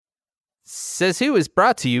Says Who is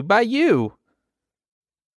brought to you by you.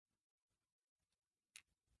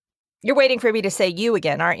 You're waiting for me to say you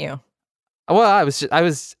again, aren't you? Well, I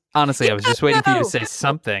was honestly, I was just waiting for you to say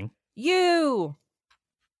something. You.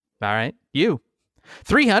 All right. You.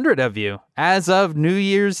 300 of you as of New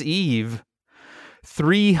Year's Eve.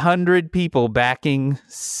 300 people backing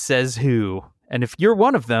Says Who. And if you're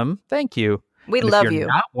one of them, thank you. We and love if you're you.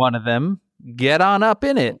 not one of them, get on up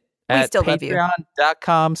in it at still love you.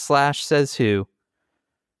 patreon.com/Says Who.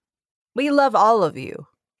 We love all of you.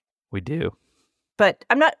 We do. But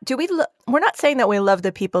we're not saying that we love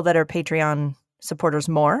the people that are Patreon supporters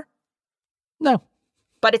more. No.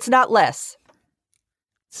 But it's not less.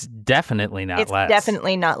 It's definitely not less. It's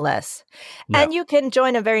definitely not less. No. And you can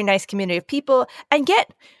join a very nice community of people and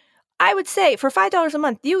get, I would say, for $5 a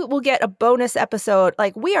month, you will get a bonus episode.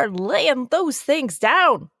 Like, we are laying those things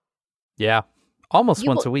down. Yeah. Almost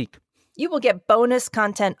once a week. You will get bonus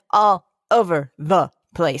content all over the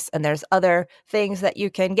place. And there's other things that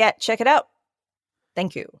you can get. Check it out.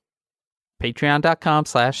 Thank you.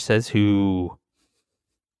 Patreon.com/Says Who.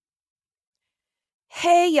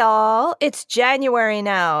 Hey, y'all. It's January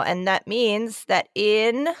now. And that means that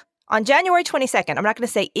on January 22nd, I'm not going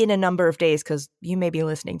to say in a number of days because you may be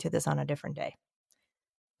listening to this on a different day.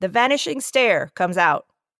 The Vanishing Stare comes out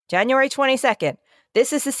January 22nd.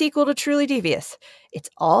 This is the sequel to Truly Devious. It's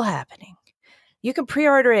all happening. You can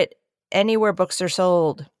pre-order it anywhere books are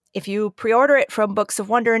sold. If you pre-order it from Books of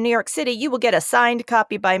Wonder in New York City, you will get a signed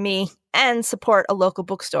copy by me and support a local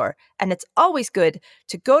bookstore. And it's always good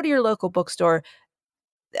to go to your local bookstore.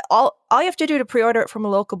 All you have to do to pre-order it from a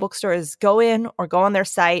local bookstore is go in or go on their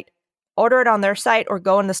site, order it on their site, or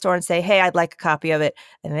go in the store and say, hey, I'd like a copy of it.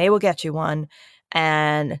 And they will get you one.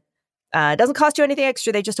 And it doesn't cost you anything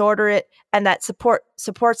extra. They just order it. And that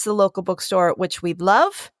supports the local bookstore, which we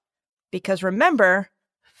love. Because remember,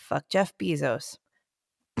 fuck Jeff Bezos.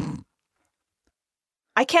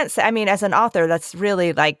 I can't say, I mean, as an author, that's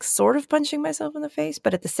really like sort of punching myself in the face.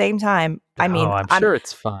 But at the same time, I'm sure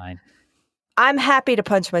it's fine. I'm happy to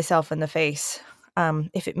punch myself in the face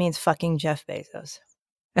if it means fucking Jeff Bezos.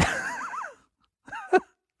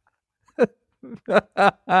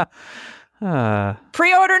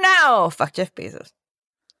 Pre-order now. Fuck Jeff Bezos.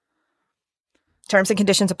 Terms and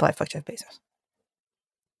conditions apply. Fuck Jeff Bezos.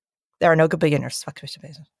 There are no good beginners. Fuck Jeff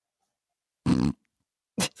Bezos.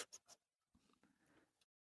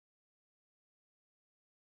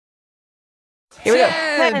 Here we go.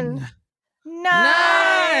 10,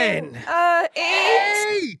 9,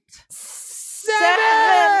 8,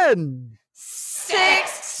 7,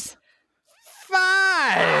 6,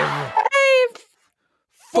 5,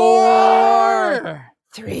 4,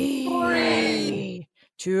 3,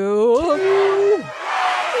 2, 1.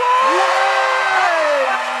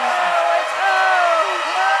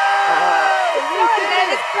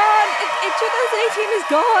 It's gone. 2018 is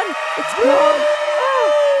gone. It's gone.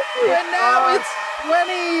 And now it's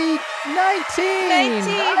 2019.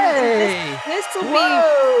 Hey. This will be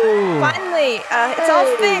finally. It's all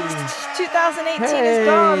fixed. 2018 is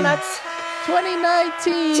gone. That's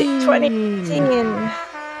 2019. 2018.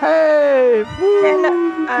 Hey. And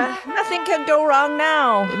nothing can go wrong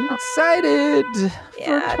now. I'm excited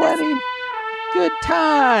for 20 good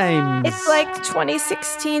times. It's like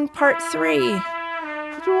 2016 part 3.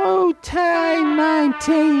 Whoa, time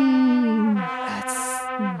 19.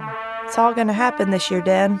 It's all going to happen this year,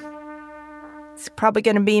 Dan. It's probably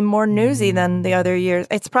going to be more newsy than the other years.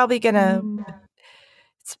 It's probably going to...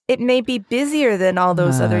 It may be busier than all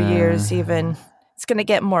those other years, even. It's going to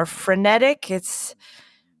get more frenetic.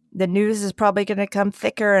 The news is probably going to come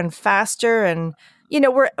thicker and faster. And,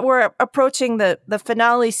 we're approaching the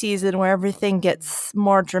finale season where everything gets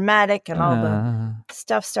more dramatic and all the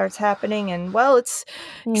stuff starts happening. And, well, it's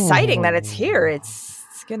exciting that it's here.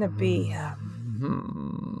 It's going to be...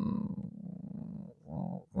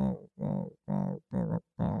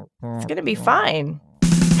 It's going to be fine.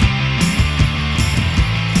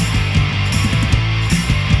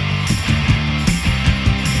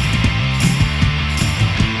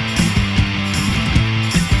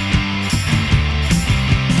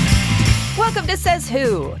 Welcome to Says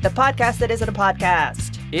Who, the podcast that isn't a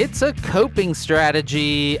podcast. It's a coping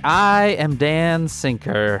strategy. I am Dan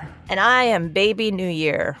Sinker. And I am Baby New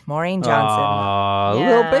Year, Maureen Johnson. Aw,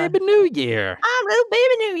 little Baby New Year. I'm little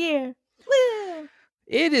Baby New Year. Woo.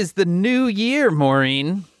 It is the new year,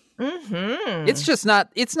 Maureen. Mm-hmm. It's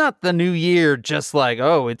not the new year just like,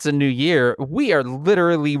 oh, it's a new year. We are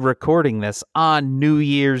literally recording this on New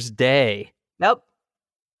Year's Day.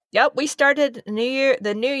 Yep, we started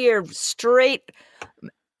the new year straight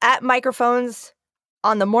at microphones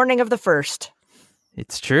on the morning of the 1st.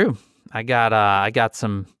 It's true. I got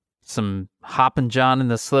some Hoppin' John in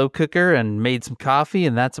the slow cooker and made some coffee,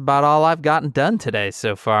 and that's about all I've gotten done today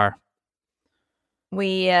so far.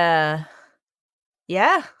 Yeah.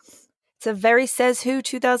 It's a very Says Who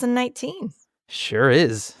 2019. Sure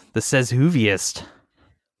is. The Says Whoviest.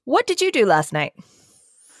 What did you do last night?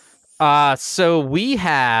 So we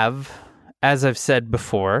have, as I've said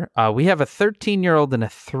before, we have a 13-year-old and a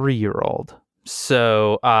 3-year-old.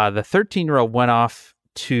 So the 13-year-old went off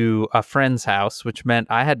to a friend's house, which meant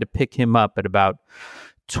I had to pick him up at about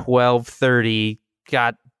 12:30,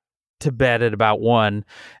 got to bed at about 1,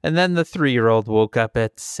 and then the 3-year-old woke up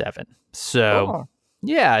at 7. So,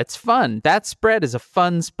 yeah, it's fun. That spread is a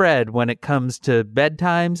fun spread when it comes to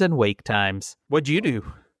bedtimes and wake times. What'd you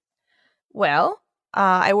do? Well,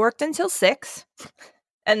 I worked until 6,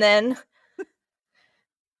 and then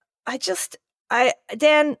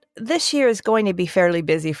Dan, this year is going to be fairly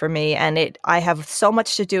busy for me, and I have so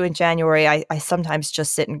much to do in January. I sometimes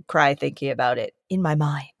just sit and cry thinking about it in my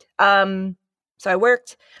mind. So I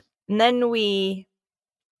worked, and then we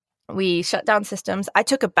shut down systems. I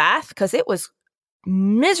took a bath because it was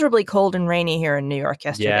miserably cold and rainy here in New York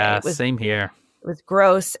yesterday. Yeah, same here. It was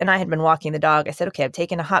gross, and I had been walking the dog. I said, okay, I'm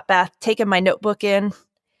taking a hot bath, taking my notebook in,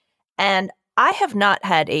 and I have not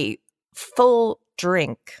had a full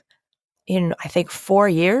drink in, I think, 4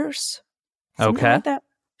 years. Okay. Like that.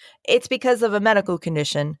 It's because of a medical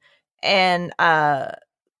condition, and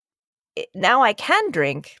now I can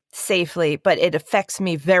drink safely, but it affects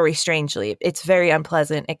me very strangely. It's very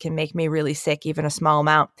unpleasant. It can make me really sick, even a small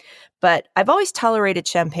amount. But I've always tolerated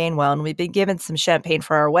champagne well, and we've been given some champagne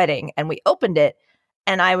for our wedding, and we opened it,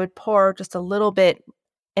 and I would pour just a little bit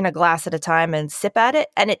in a glass at a time and sip at it,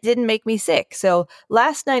 and it didn't make me sick. So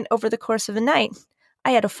last night, over the course of the night,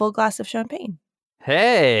 I had a full glass of champagne.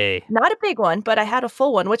 Hey. Not a big one, but I had a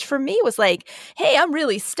full one, which for me was like, hey, I'm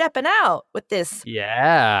really stepping out with this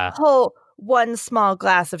whole one small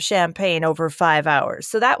glass of champagne over 5 hours.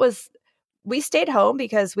 So we stayed home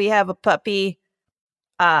because we have a puppy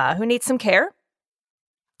who needs some care.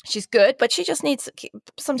 She's good, but she just needs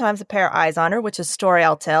sometimes a pair of eyes on her, which is a story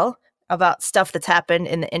I'll tell about stuff that's happened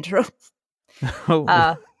in the interim.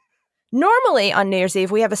 Normally on New Year's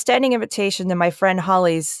Eve, we have a standing invitation to my friend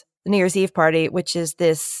Holly's New Year's Eve party, which is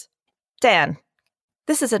this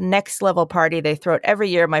is a next level party. They throw it every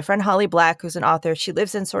year. My friend Holly Black, who's an author, she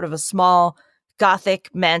lives in sort of a small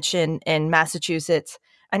Gothic mansion in Massachusetts.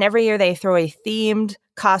 And every year they throw a themed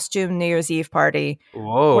costume New Year's Eve party.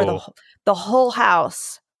 Whoa. Where the whole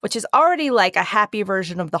house, which is already like a happy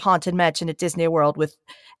version of the Haunted Mansion at Disney World, with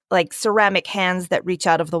like ceramic hands that reach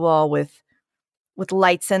out of the wall with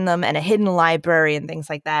lights in them and a hidden library and things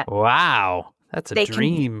like that. Wow. That's a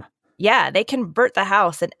dream. They convert the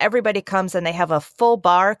house, and everybody comes, and they have a full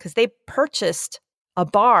bar because they purchased a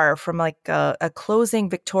bar from like a closing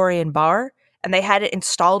Victorian bar, and they had it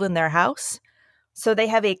installed in their house. So they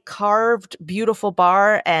have a carved, beautiful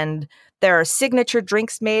bar, and there are signature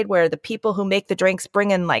drinks made where the people who make the drinks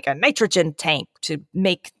bring in like a nitrogen tank to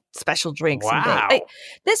make special drinks. Wow.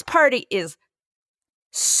 This party is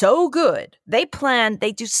so good. They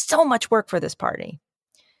do so much work for this party.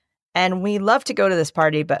 And we love to go to this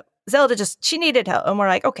party, but Zelda she needed help. And we're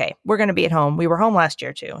like, okay, we're going to be at home. We were home last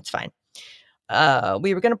year too. It's fine.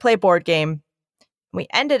 We were going to play a board game. We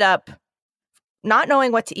ended up not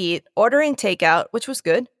knowing what to eat, ordering takeout, which was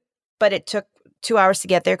good, but it took 2 hours to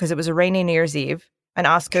get there because it was a rainy New Year's Eve. And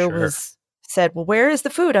Oscar said, well, where is the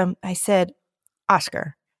food? I said,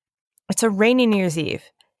 Oscar, it's a rainy New Year's Eve.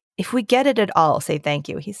 If we get it at all, say thank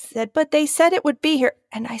you. He said, but they said it would be here.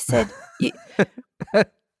 And I said,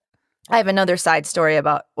 I have another side story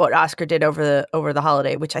about what Oscar did over the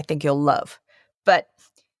holiday, which I think you'll love. But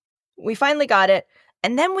we finally got it.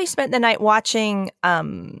 And then we spent the night watching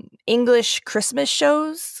English Christmas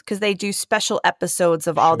shows because they do special episodes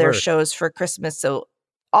of all their shows for Christmas. So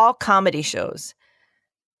all comedy shows.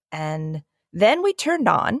 And then we turned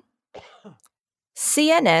on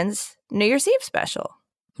CNN's New Year's Eve special.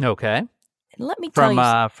 Okay. And let me tell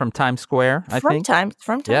you. From Times Square, I think.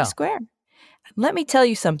 From Times Square. Let me tell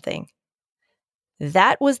you something.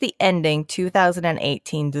 That was the ending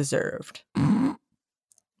 2018 deserved.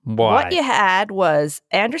 Why? What you had was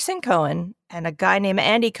Anderson Cohen and a guy named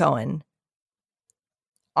Andy Cohen.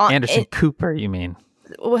 Anderson Cooper, you mean?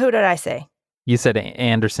 Who did I say? You said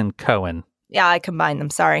Anderson Cohen. Yeah, I combined them.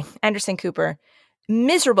 Sorry. Anderson Cooper.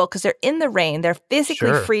 Miserable because they're in the rain. They're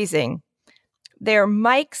physically freezing. Their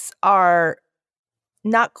mics are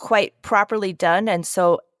not quite properly done, and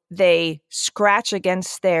so they scratch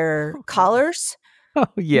against their collars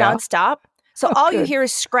nonstop. So all you hear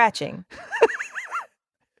is scratching.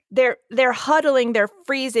 they're huddling, they're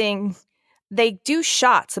freezing. They do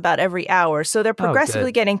shots about every hour, so they're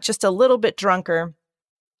progressively getting just a little bit drunker.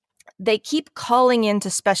 They keep calling in to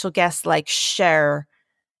special guests like Cher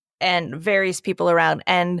and various people around,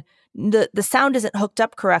 and the sound isn't hooked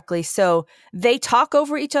up correctly, so they talk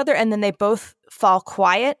over each other, and then they both fall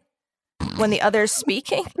quiet when the other's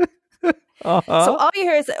speaking. So all you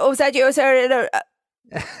hear is, "Oh, is that you?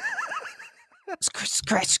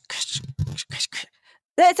 Scratch.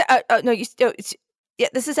 That's no, yeah,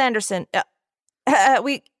 this is Anderson.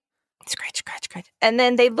 We scratch. And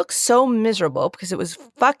then they look so miserable because it was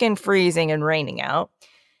fucking freezing and raining out.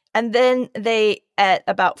 And then they, at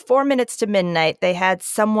about 4 minutes to midnight, they had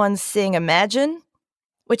someone sing Imagine,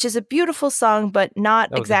 which is a beautiful song, but not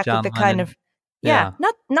exactly the kind of,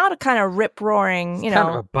 not a kind of rip-roaring, kind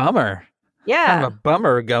of a bummer. Yeah. Kind of a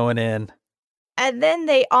bummer going in. And then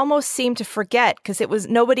they almost seemed to forget because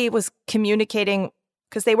nobody was communicating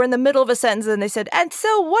because they were in the middle of a sentence and they said, and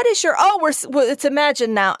so what is your, it's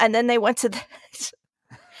Imagine now. And then they went to that.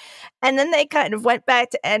 And then they kind of went back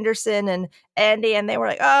to Anderson and Andy and they were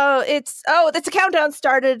like, it's a countdown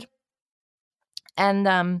started.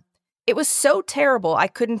 And it was so terrible. I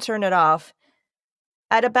couldn't turn it off.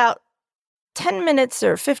 At about 10 minutes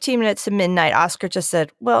or 15 minutes to midnight, Oscar just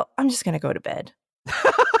said, well, I'm just going to go to bed.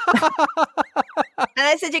 And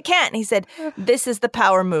I said, you can't. And he said, this is the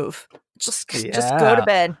power move. Just go to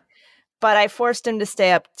bed. But I forced him to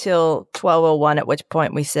stay up till 12:01, at which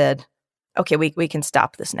point we said, okay, we can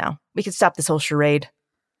stop this now. We can stop this whole charade.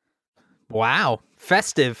 Wow.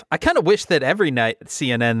 Festive. I kind of wish that every night at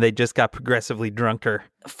CNN they just got progressively drunker.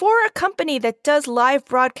 For a company that does live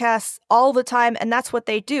broadcasts all the time, and that's what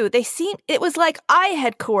they do, it was like I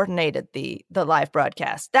had coordinated the live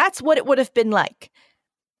broadcast. That's what it would have been like.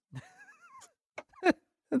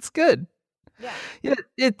 That's good. Yeah.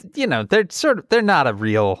 They're not a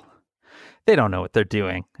real, they don't know what they're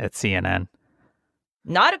doing at CNN.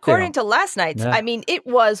 Not according to last night's. Yeah. I mean, it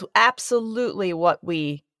was absolutely what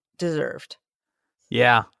we deserved.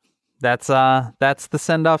 Yeah. That's the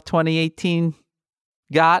send-off 2018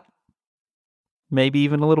 got. Maybe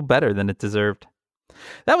even a little better than it deserved.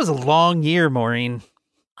 That was a long year, Maureen.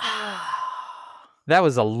 That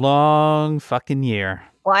was a long fucking year.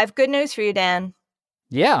 Well, I have good news for you, Dan.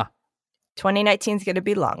 Yeah. 2019 is going to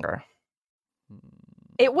be longer.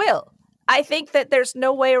 It will. I think that there's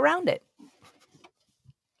no way around it.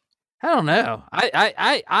 I don't know.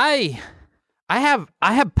 I have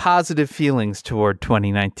positive feelings toward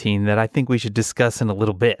 2019 that I think we should discuss in a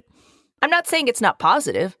little bit. I'm not saying it's not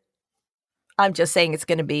positive. I'm just saying it's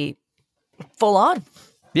going to be full on.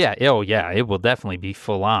 Yeah. Oh, yeah. It will definitely be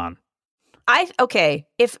full on.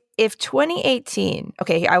 If 2018.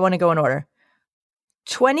 Okay, I want to go in order.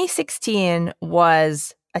 2016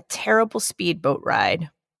 was a terrible speedboat ride.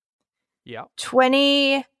 Yeah.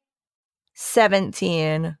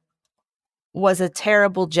 2017 was a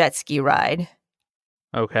terrible jet ski ride.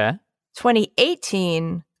 Okay.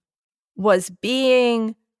 2018 was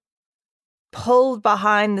being pulled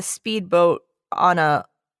behind the speedboat on a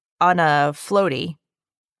floaty.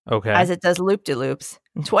 Okay. As it does loop-de-loops.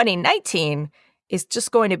 And 2019 is just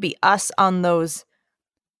going to be us on those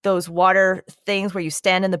water things where you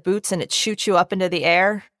stand in the boots and it shoots you up into the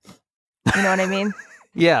air. You know what I mean?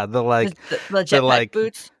 Yeah, the jetpack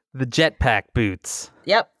boots. The jetpack boots.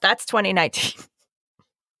 Yep, that's 2019.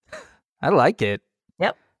 I like it.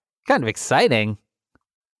 Yep. Kind of exciting.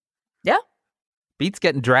 Yeah. Beats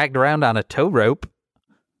getting dragged around on a tow rope.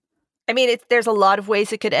 I mean, there's a lot of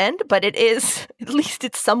ways it could end, but at least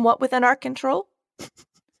it's somewhat within our control.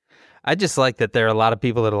 I just like that there are a lot of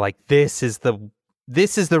people that are like, this is the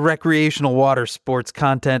recreational water sports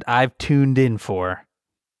content I've tuned in for.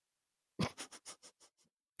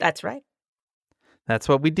 That's right. That's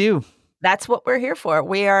what we do. That's what we're here for.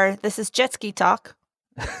 This is Jet Ski Talk.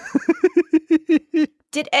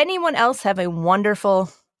 Did anyone else have a wonderful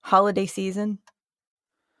holiday season?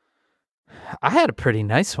 I had a pretty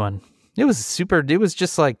nice one. It was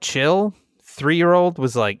just like chill. 3-year-old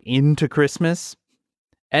was like into Christmas.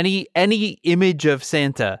 Any image of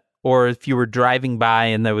Santa, or if you were driving by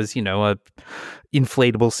and there was, a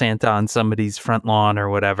inflatable Santa on somebody's front lawn or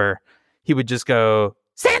whatever, he would just go,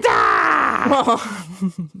 Santa!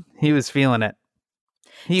 He was feeling it.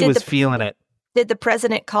 Feeling it. Did the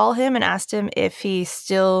president call him and asked him if he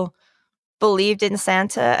still believed in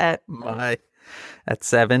Santa at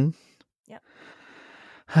 7? Yep.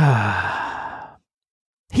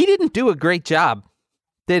 He didn't do a great job,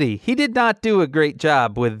 did he? He did not do a great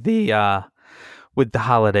job with the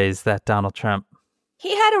holidays, that Donald Trump.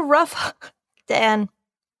 He had a rough, Dan.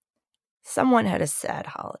 Someone had a sad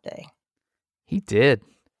holiday. He did.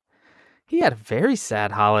 He had a very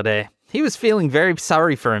sad holiday. He was feeling very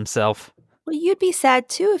sorry for himself. Well, you'd be sad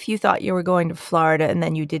too if you thought you were going to Florida and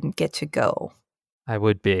then you didn't get to go. I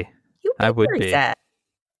would be. You'd be very sad.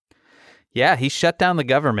 Yeah, he shut down the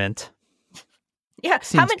government. Yeah.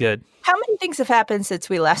 Seems good. How many things have happened since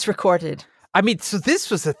we last recorded? I mean, so this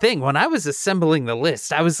was the thing. When I was assembling the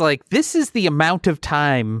list, I was like, this is the amount of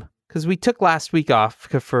time, because we took last week off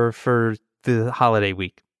for the holiday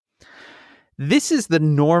week. This is the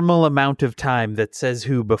normal amount of time that Says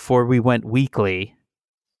Who before we went weekly.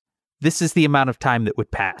 This is the amount of time that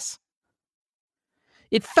would pass.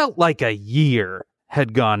 It felt like a year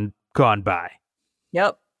had gone by.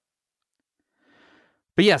 Yep.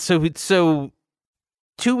 But yeah, so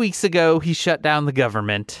 2 weeks ago, he shut down the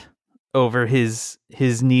government over his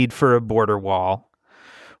need for a border wall,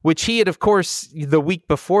 which he had, of course, the week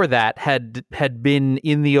before that had been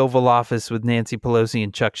in the Oval Office with Nancy Pelosi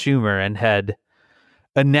and Chuck Schumer and had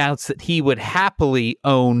announced that he would happily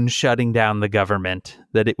own shutting down the government,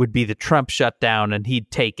 that it would be the Trump shutdown and he'd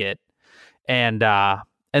take it. And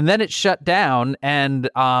then it shut down and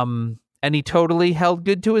he totally held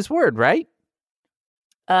good to his word, right?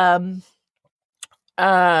 Let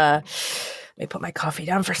me put my coffee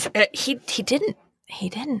down for a second. He didn't.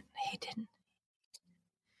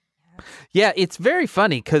 Yeah, it's very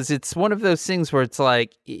funny because it's one of those things where it's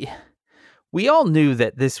like, we all knew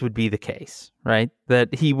that this would be the case, right?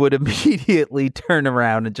 That he would immediately turn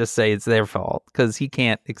around and just say it's their fault because he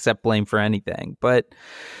can't accept blame for anything. But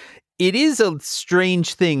it is a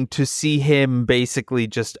strange thing to see him basically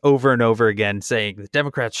just over and over again saying the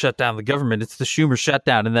Democrats shut down the government, it's the Schumer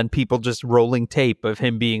shutdown, and then people just rolling tape of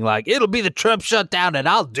him being like, it'll be the Trump shutdown and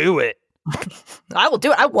I'll do it. I will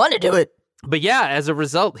do it. I want to do it. But yeah, as a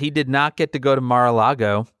result, he did not get to go to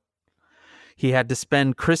Mar-a-Lago. He had to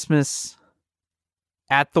spend Christmas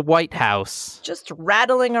at the White House. Just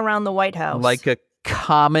rattling around the White House. Like a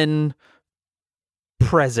common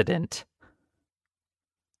president.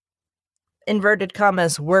 Inverted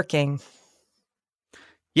commas, working.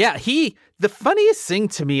 Yeah, the funniest thing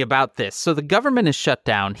to me about this, so the government is shut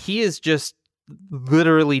down. He is just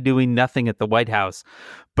literally doing nothing at the White House.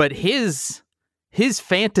 But his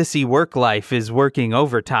fantasy work life is working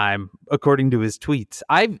overtime, according to his tweets.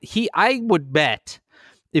 I would bet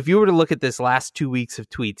if you were to look at this last 2 weeks of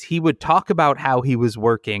tweets, he would talk about how he was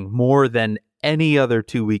working more than any other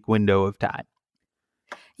 2-week window of time.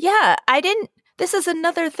 Yeah, this is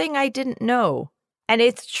another thing I didn't know. And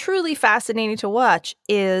it's truly fascinating to watch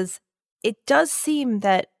is it does seem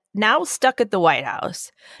that now stuck at the White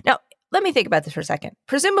House. Now, let me think about this for a second.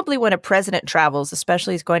 Presumably when a president travels,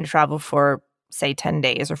 especially he's going to travel for, say, 10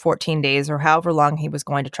 days or 14 days or however long he was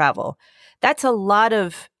going to travel, that's a lot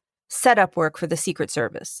of setup work for the Secret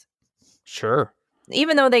Service. Sure.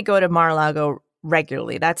 Even though they go to Mar-a-Lago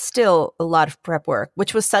regularly, that's still a lot of prep work,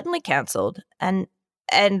 which was suddenly canceled. And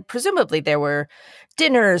presumably there were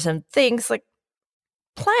dinners and things like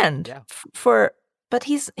planned but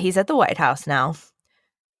he's at the White House now.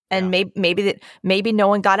 And maybe no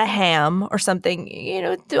one got a ham or something. You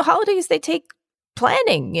know, the holidays, they take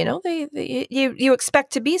planning, you know, you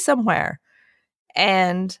expect to be somewhere.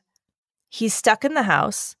 And he's stuck in the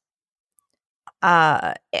house.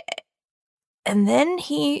 And then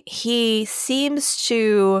he seems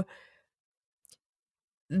to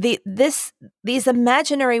these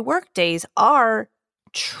imaginary work days are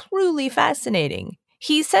truly fascinating.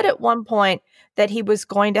 He said at one point that he was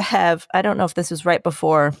going to have, I don't know if this was right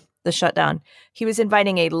before the shutdown, he was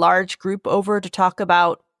inviting a large group over to talk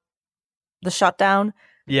about the shutdown.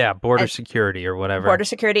 Yeah, border security or whatever. Border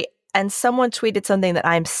security. And someone tweeted something that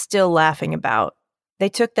I'm still laughing about. They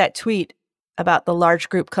took that tweet about the large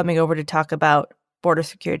group coming over to talk about border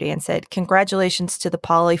security and said, congratulations to the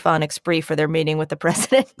polyphonic spree for their meeting with the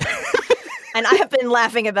president. And I have been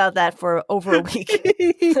laughing about that for over a week.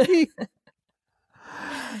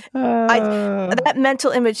 That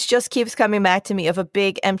mental image just keeps coming back to me of a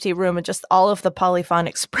big empty room and just all of the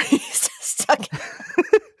polyphonic sprees stuck.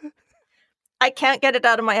 I can't get it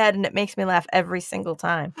out of my head and it makes me laugh every single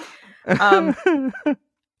time.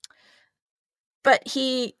 But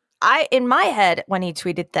in my head, when he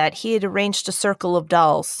tweeted that, he had arranged a circle of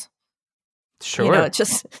dolls. Sure. You know,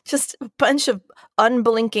 just a bunch of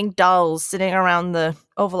unblinking dolls sitting around the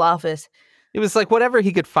Oval Office. It was like whatever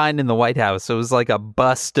he could find in the White House. So it was like a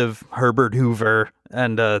bust of Herbert Hoover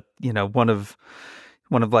and one of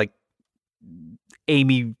like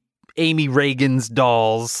Amy Reagan's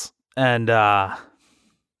dolls and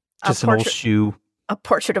just an old shoe. A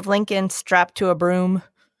portrait of Lincoln strapped to a broom.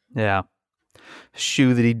 Yeah.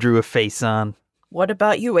 Shoe that he drew a face on. What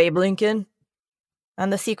about you, Abe Lincoln?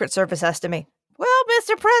 And the Secret Service asked me, well,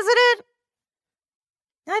 Mr. President,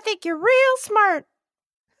 I think you're real smart.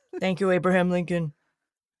 Thank you, Abraham Lincoln.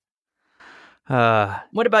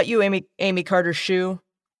 What about you, Amy Carter Shoe?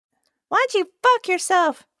 Why'd you fuck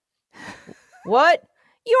yourself? What?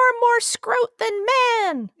 You're more scrote than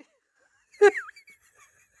man.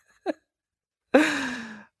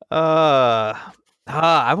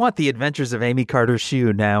 I want the adventures of Amy Carter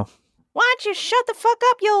Shoe now. Why don't you shut the fuck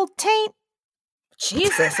up, you old taint?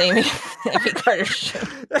 Jesus, Amy Carter Shoe.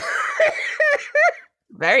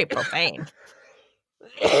 Very profane.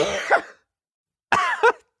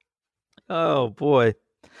 Oh boy.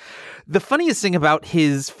 The funniest thing about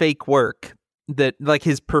his fake work, that like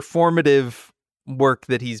his performative work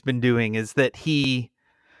that he's been doing, is that he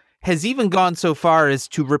has even gone so far as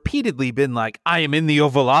to repeatedly been like, I am in the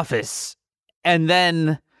Oval Office. And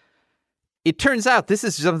then it turns out this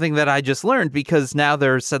is something that I just learned, because now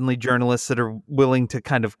there are suddenly journalists that are willing to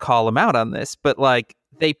kind of call him out on this. But like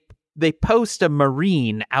they post a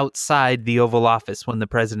Marine outside the Oval Office when the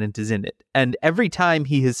president is in it. And every time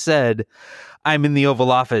he has said, I'm in the Oval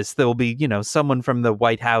Office, there will be, someone from the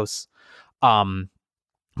White House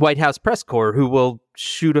press corps who will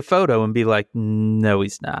shoot a photo and be like, no,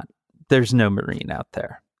 he's not. There's no Marine out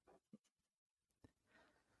there.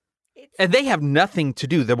 And they have nothing to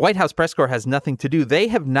do. The White House press corps has nothing to do. They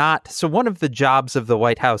have not. So one of the jobs of the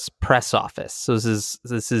White House press office, so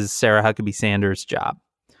this is Sarah Huckabee Sanders' job,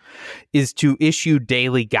 is to issue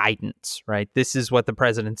daily guidance, right? This is what the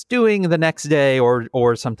president's doing the next day,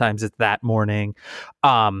 or sometimes it's that morning.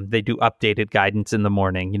 They do updated guidance in the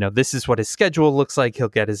morning. This is what his schedule looks like. He'll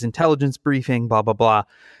get his intelligence briefing, blah, blah, blah.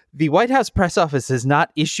 The White House press office has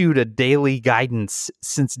not issued a daily guidance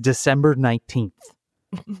since December 19th.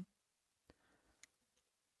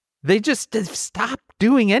 They just stopped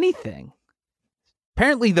doing anything.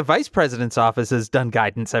 Apparently the vice president's office has done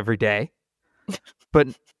guidance every day,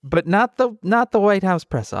 but not the White House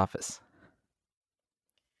press office.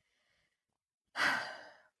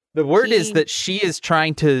 The word is that she is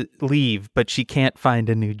trying to leave, but she can't find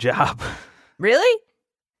a new job. Really?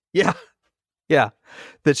 Yeah.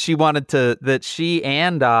 That she wanted to, that she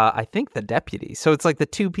and I think the deputy. So it's like the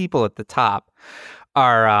two people at the top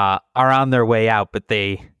are on their way out, but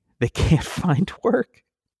they can't find work.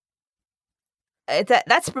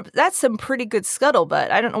 That's some pretty good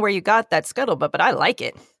scuttlebutt. I don't know where you got that scuttlebutt, but I like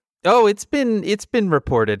it. Oh, it's been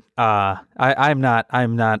reported. I'm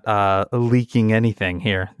not leaking anything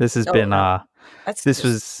here. This has been no.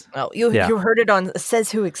 You heard it on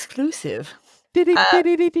Says Who exclusive.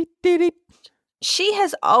 She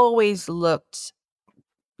has always looked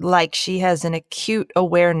like she has an acute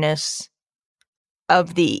awareness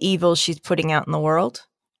of the evil she's putting out in the world.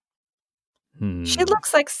 She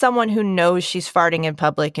looks like someone who knows she's farting in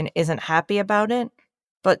public and isn't happy about it,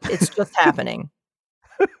 but it's just happening.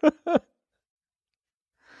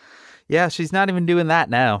 Yeah, she's not even doing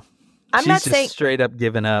that now. She's just straight up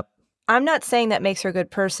giving up. I'm not saying that makes her a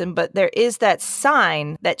good person, but there is that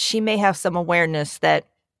sign that she may have some awareness that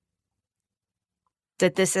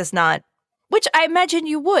this is not, which I imagine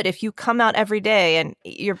you would if you come out every day and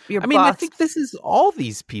your boss. I think this is all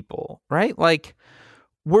these people, right? Like,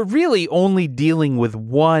 we're really only dealing with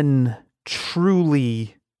one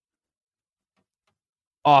truly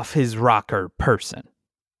off his rocker person.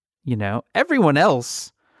 Everyone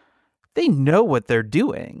else, they know what they're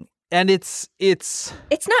doing. And it's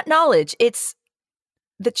not knowledge. It's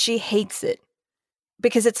that she hates it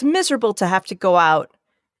because it's miserable to have to go out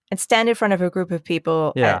and stand in front of a group of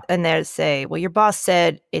people and they say, well, your boss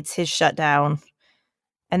said it's his shutdown.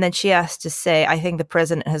 And then she has to say, I think the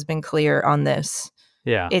president has been clear on this.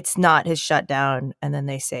 Yeah. It's not his shutdown. And then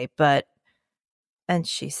they say, and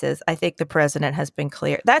she says, I think the president has been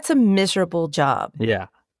clear. That's a miserable job. Yeah.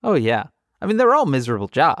 Oh, yeah. They're all miserable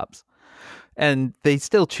jobs. And they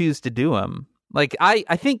still choose to do them. Like, I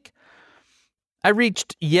think I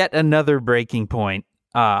reached yet another breaking point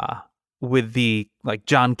with the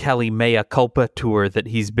John Kelly Mea Culpa tour that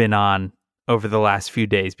he's been on over the last few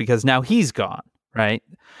days, because now he's gone, right?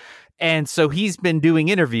 And so he's been doing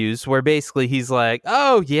interviews where basically he's like,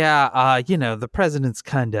 oh, yeah, the president's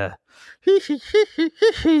kind of,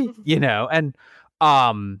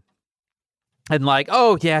 and like,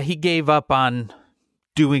 oh, yeah, he gave up on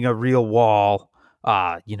doing a real wall,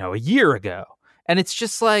 a year ago. And it's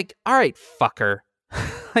just like, all right, fucker.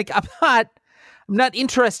 I'm not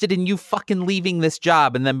interested in you fucking leaving this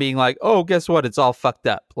job and then being like, oh, guess what? It's all fucked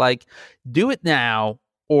up. Like, do it now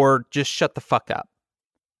or just shut the fuck up.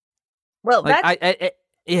 Well,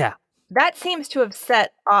 yeah. That seems to have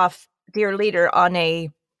set off Dear Leader on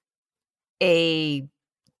a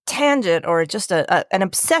tangent or just an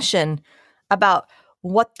obsession about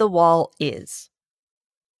what the wall is.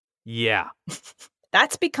 Yeah.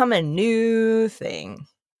 That's become a new thing.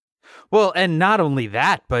 Well, and not only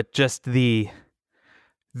that, but just the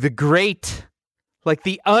great, like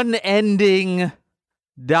the unending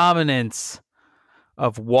dominance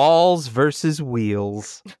of walls versus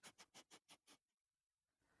wheels.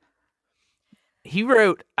 He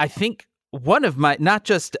wrote, I think, one of my, not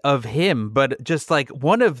just of him, but just like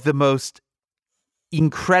one of the most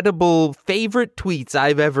incredible favorite tweets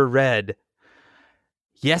I've ever read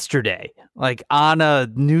yesterday, like on a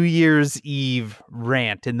New Year's Eve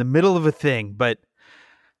rant in the middle of a thing. But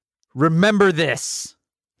remember this: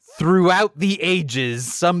 throughout the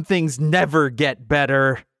ages, some things never get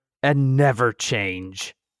better and never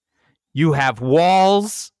change. You have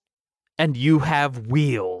walls and you have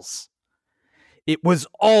wheels. It was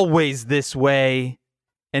always this way,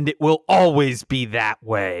 and it will always be that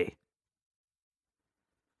way.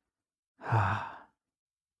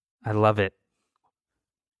 I love it.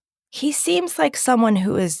 He seems like someone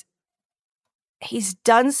who he's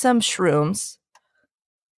done some shrooms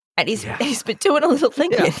and he's been doing a little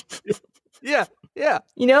thinking. Yeah.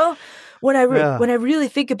 You know, when I really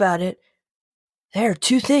think about it, there are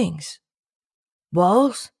two things: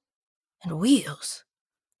 walls and wheels.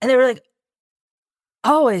 And they were like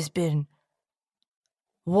always been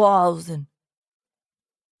walls and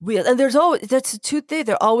wheels. And that's the two things.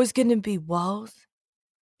 They're always going to be walls.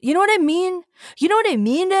 You know what I mean? You know what I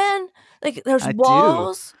mean, Dan? Like there's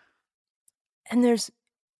walls and there's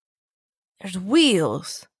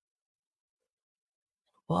wheels.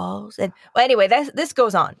 Walls. And well, anyway, this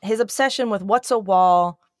goes on. His obsession with what's a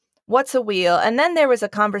wall, what's a wheel, and then there was a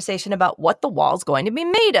conversation about what the wall's going to be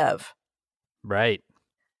made of. Right.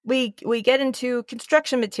 We get into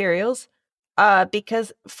construction materials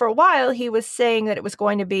because for a while he was saying that it was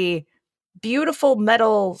going to be beautiful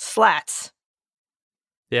metal slats.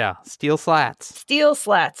 Yeah, steel slats. Steel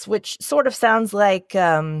slats, which sort of sounds like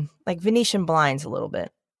Venetian blinds a little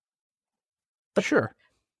bit. But sure.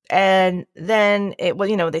 And then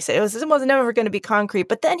they say it was never going to be concrete.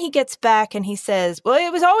 But then he gets back and he says, well,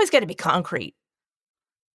 it was always going to be concrete.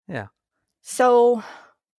 Yeah. So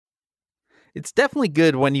it's definitely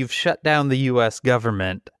good when you've shut down the U.S.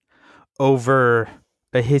 government over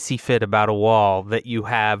a hissy fit about a wall that you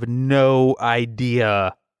have no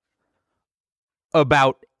idea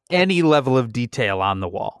about any level of detail on the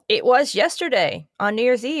wall. It was yesterday on New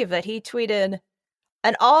Year's Eve that he tweeted,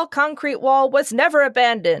 an all-concrete wall was never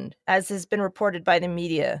abandoned, as has been reported by the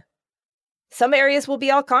media. Some areas will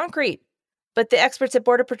be all concrete, but the experts at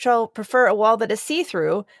Border Patrol prefer a wall that is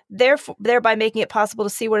see-through, thereby making it possible to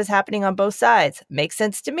see what is happening on both sides. Makes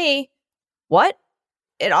sense to me. What?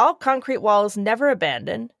 An all-concrete wall is never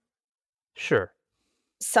abandoned. Sure.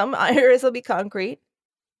 Some areas will be concrete,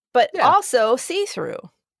 but also see-through.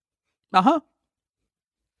 Uh-huh.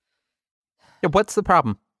 Yeah, what's the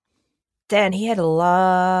problem? Dan, he had a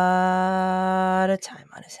lot of time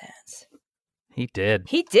on his hands. He did.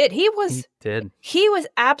 He was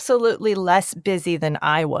absolutely less busy than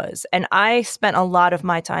I was. And I spent a lot of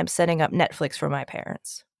my time setting up Netflix for my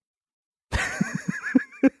parents.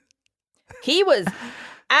 He was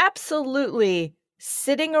absolutely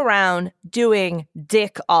sitting around doing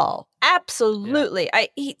dick all. Absolutely. Yeah.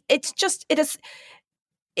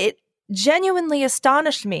 It genuinely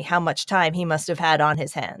astonished me how much time he must have had on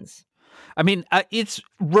his hands. I mean, it's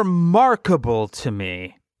remarkable to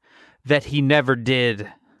me that he never did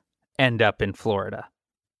end up in Florida.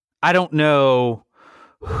 I don't know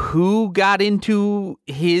who got into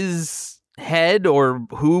his head or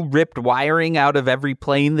who ripped wiring out of every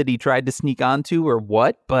plane that he tried to sneak onto or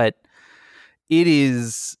what, but it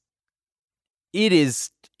is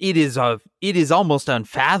almost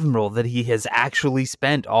unfathomable that he has actually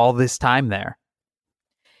spent all this time there.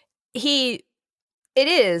 It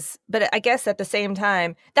is, but I guess at the same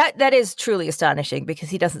time, that is truly astonishing because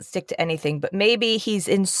he doesn't stick to anything, but maybe he's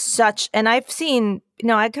in such, and I've seen,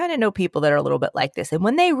 I kind of know people that are a little bit like this, and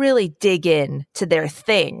when they really dig in to their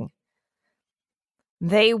thing,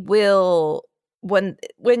 they will, when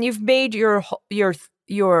you've made your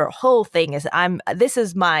whole thing is, this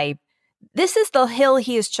is the hill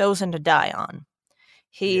he has chosen to die on.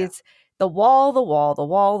 He's the wall, the wall, the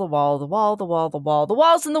wall, the wall, the wall, the wall, the wall, the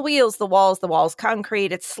walls and the wheels, the walls,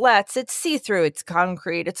 concrete, it's slats, it's see-through, it's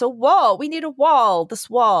concrete, it's a wall. We need a wall,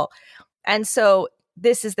 this wall. And so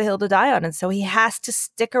this is the hill to die on. And so he has to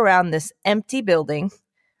stick around this empty building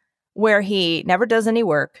where he never does any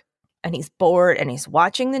work and he's bored and he's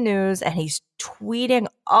watching the news and he's tweeting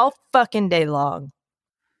all fucking day long.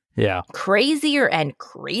 Yeah. Crazier and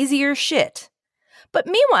crazier shit. But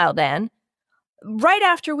meanwhile, Dan, right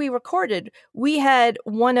after we recorded, we had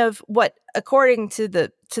one of what, according to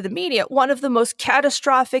the media, one of the most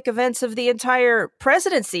catastrophic events of the entire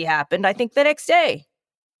presidency happened, I think the next day.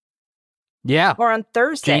 Yeah. Or on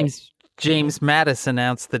Thursday. James Mattis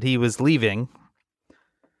announced that he was leaving.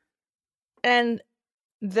 And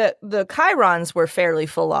the chyrons were fairly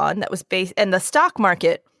full on. That was and the stock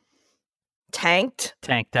market tanked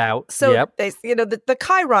out. So yep. they, the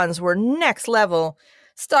chyrons were next level.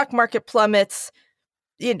 Stock market plummets.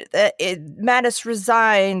 Mattis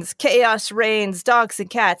resigns. Chaos reigns. Dogs and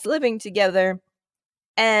cats living together,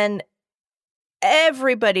 and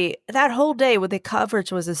everybody that whole day with the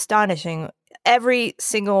coverage was astonishing. Every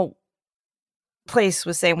single place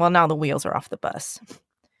was saying, "Well, now the wheels are off the bus."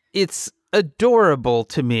 It's adorable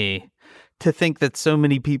to me to think that so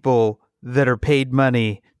many people that are paid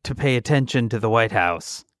money to pay attention to the White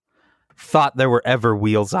House thought there were ever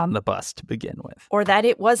wheels on the bus to begin with. Or that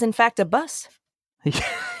it was, in fact, a bus. Yeah,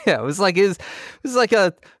 it was like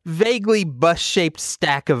a vaguely bus-shaped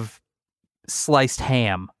stack of sliced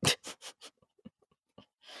ham.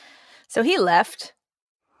 So he left.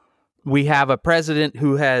 We have a president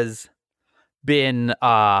who has been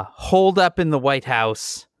holed up in the White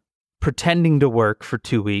House pretending to work for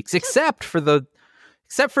 2 weeks, except for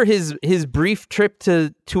his brief trip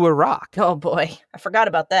to Iraq. Oh boy, I forgot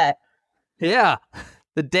about that. Yeah.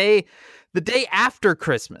 The day after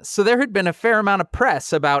Christmas. So there had been a fair amount of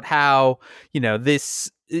press about how,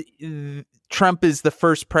 Trump is the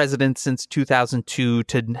first president since 2002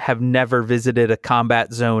 to have never visited a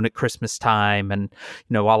combat zone at Christmas time, and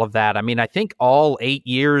all of that. I mean, I think all 8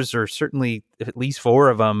 years, or certainly at least 4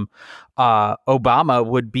 of them, Obama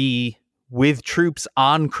would be with troops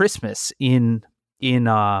on Christmas in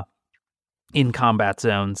combat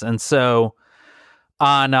zones. And so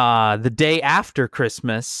on the day after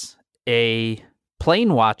Christmas, a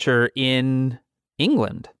plane watcher in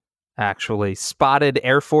England actually spotted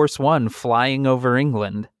Air Force One flying over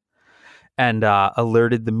England and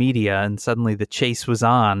alerted the media, and suddenly the chase was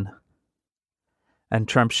on. And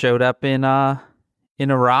Trump showed up in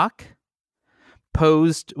Iraq,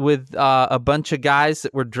 posed with a bunch of guys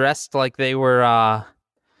that were dressed like they were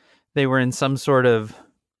in some sort of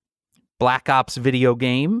Black Ops video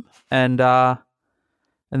game, and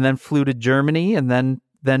then flew to Germany, and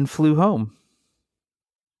then flew home.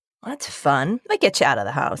 That's fun. They get you out of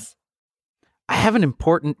the house. I have an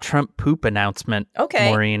important Trump poop announcement, okay.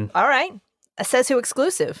 Maureen. All right. A Says Who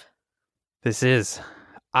exclusive. This is.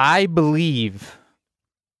 I believe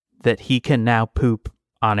that he can now poop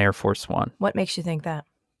on Air Force One. What makes you think that?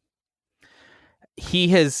 He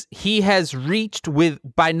has reached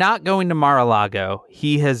by not going to Mar-a-Lago,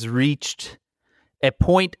 he has reached a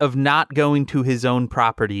point of not going to his own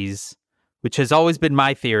properties, which has always been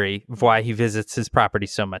my theory of why he visits his property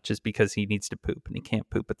so much, is because he needs to poop and he can't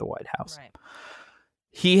poop at the White House. Right.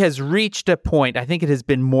 He has reached a point, I think it has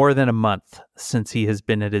been more than a month since he has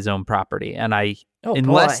been at his own property. And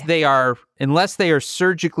unless they are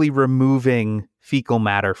surgically removing fecal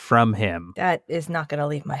matter from him. That is not going to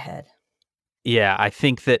leave my head. Yeah, I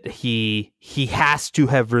think that he has to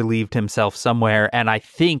have relieved himself somewhere. And I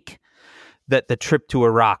think that the trip to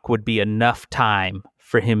Iraq would be enough time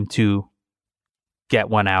for him to get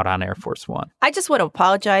one out on Air Force One. I just want to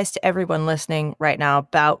apologize to everyone listening right now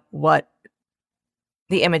about what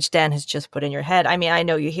the image Dan has just put in your head. I mean, I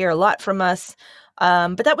know you hear a lot from us,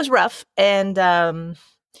 but that was rough, and I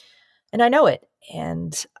know it,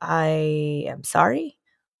 and I am sorry.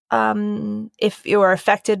 If you are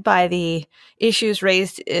affected by the issues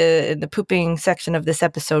raised in the pooping section of this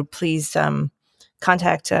episode, please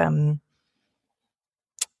contact your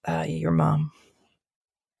mom.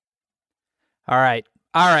 All right.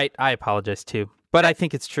 I apologize too, but I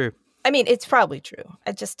think it's true. I mean, it's probably true.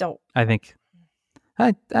 I just don't. I think.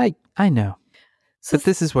 I know. So, but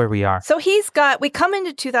this is where we are. So we come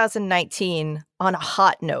into 2019 on a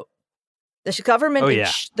hot note. The government,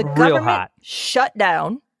 hot. Shut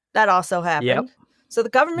down. That also happened. Yep. So the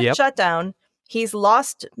government shut down. He's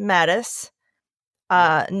lost Mattis.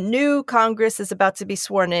 New Congress is about to be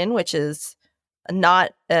sworn in, which is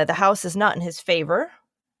not, the House is not in his favor.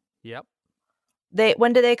 Yep.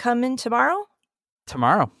 When do they come in? Tomorrow?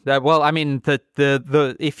 Tomorrow. Well, I mean,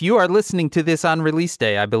 the if you are listening to this on release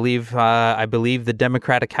day, I believe the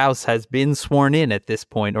Democratic House has been sworn in at this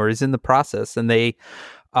point, or is in the process, and they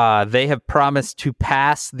have promised to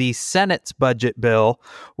pass the Senate's budget bill,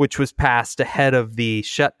 which was passed ahead of the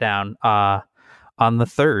shutdown on the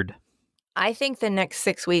 3rd. I think the next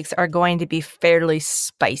 6 weeks are going to be fairly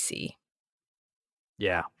spicy.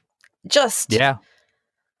 Yeah. Just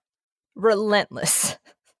relentless.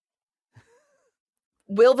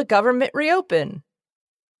 Will the government reopen?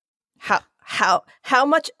 How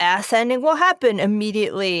much ass handing will happen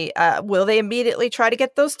immediately? Will they immediately try to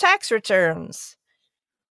get those tax returns?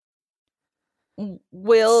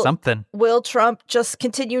 Will Trump just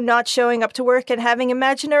continue not showing up to work and having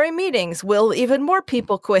imaginary meetings? Will even more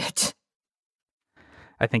people quit?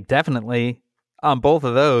 I think definitely on both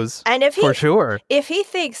of those, and for sure. If he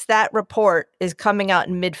thinks that report is coming out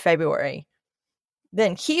in mid-February,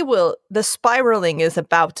 then the spiraling is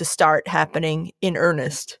about to start happening in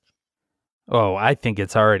earnest. Oh, I think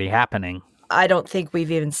it's already happening. I don't think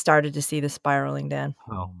we've even started to see the spiraling, Dan.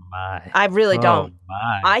 Oh, my. I really don't. Oh,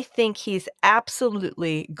 my. I think he's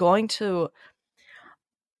absolutely going to...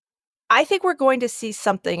 I think we're going to see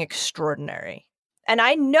something extraordinary. And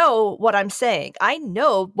I know what I'm saying. I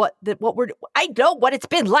know I know what it's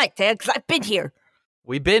been like, Dan, because I've been here.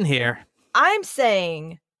 We've been here. I'm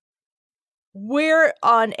saying we have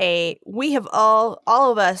all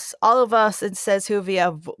of us, and says who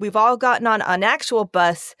we've all gotten on an actual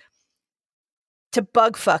bus to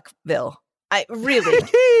Bugfuckville. I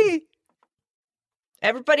really.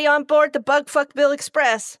 Everybody on board the Bugfuckville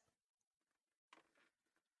Express.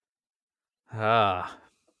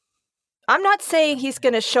 I'm not saying he's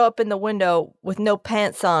going to show up in the window with no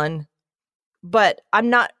pants on, but I'm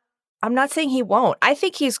not saying he won't. I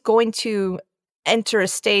think he's going to enter a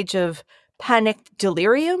stage of panicked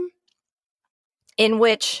delirium in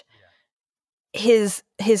which his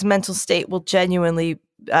mental state will genuinely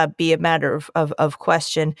be a matter of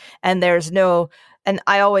question. And there's no, and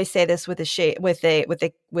I always say this with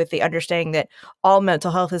the understanding that all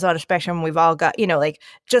mental health is on a spectrum. We've all got, like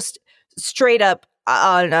just straight up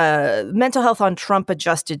on mental health on Trump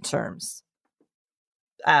adjusted terms.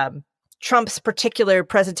 Trump's particular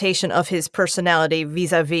presentation of his personality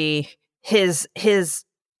vis-a-vis his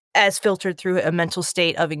as filtered through a mental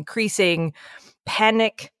state of increasing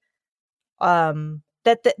panic, that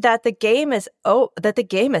the game is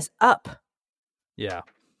up. Yeah.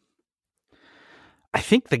 I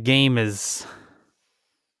think the game has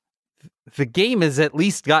at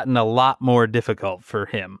least gotten a lot more difficult for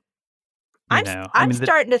him. I'm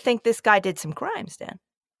starting to think this guy did some crimes, Dan.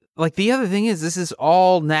 Like, the other thing is, this is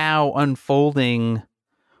all now unfolding,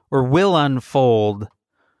 or will unfold,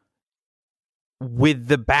 with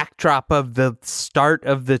the backdrop of the start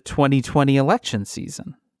of the 2020 election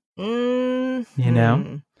season.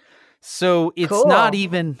 Mm-hmm. So it's cool. not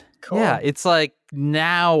even... Cool. Yeah, it's like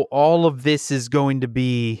now all of this is going to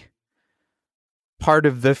be part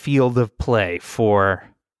of the field of play for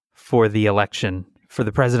the election, for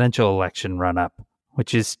the presidential election run-up,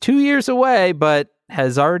 which is 2 years away, but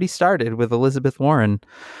has already started with Elizabeth Warren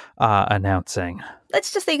announcing.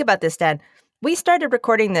 Let's just think about this, Dan. We started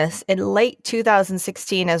recording this in late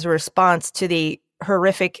 2016 as a response to the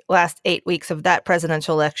horrific last 8 weeks of that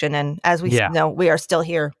presidential election. And as we know, we are still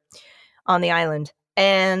here on the island.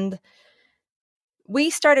 And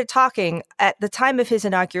we started talking at the time of his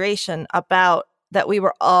inauguration about that we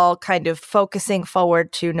were all kind of focusing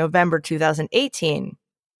forward to November 2018.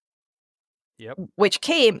 Yep. Which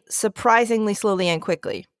came surprisingly slowly and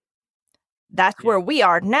quickly. That's where we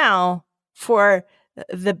are now for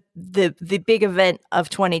the big event of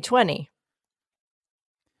 2020.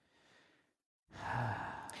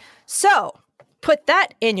 So, put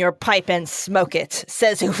that in your pipe and smoke it,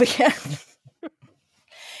 says who can.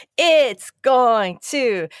 It's going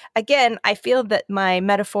to. Again, I feel that my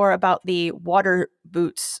metaphor about the water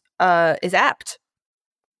boots is apt.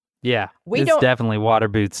 Yeah, it's definitely water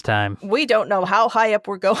boots time. We don't know how high up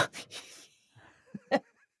we're going.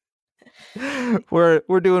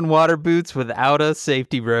 We're doing water boots without a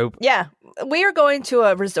safety rope. Yeah, we are going to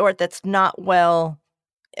a resort that's not well.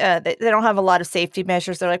 They don't have a lot of safety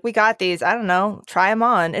measures. They're like, we got these. I don't know. Try them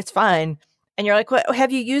on. It's fine. And you're like, what?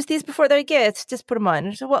 Have you used these before? They're like, yeah, it's just put them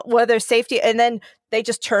on. So what? There's safety, and then they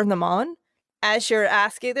just turn them on as you're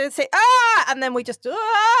asking. They say, ah, and then we just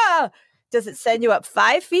ah. Does it send you up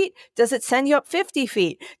 5 feet? Does it send you up 50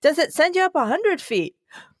 feet? Does it send you up 100 feet?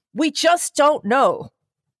 We just don't know.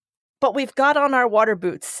 But we've got on our water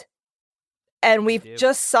boots, and we've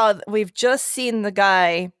just seen the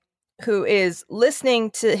guy who is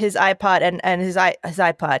listening to his iPod and his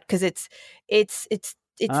iPod, because it's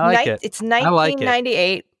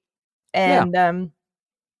 1998, and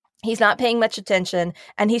he's not paying much attention,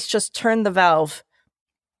 and he's just turned the valve.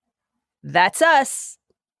 That's us.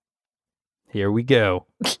 Here we go.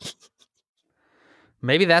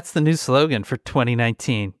 Maybe that's the new slogan for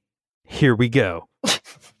 2019. Here we go.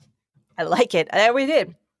 I like it. We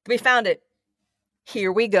did. We found it.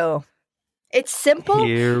 Here we go. It's simple.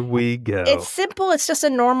 Here we go. It's simple. It's just a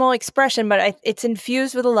normal expression, but it's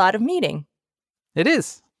infused with a lot of meaning. It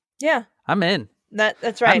is. Yeah. I'm in.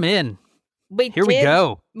 That's right. I'm in. We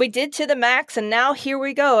go. We did to the max, and now here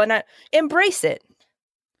we go. And I embrace it.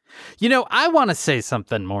 I want to say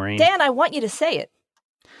something, Maureen. Dan, I want you to say it.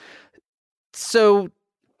 So,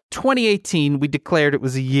 2018, we declared it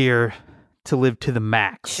was a year to live to the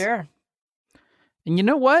max. Sure. And you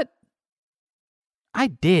know what? I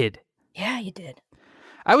did. Yeah, you did.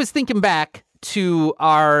 I was thinking back to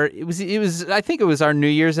I think it was our New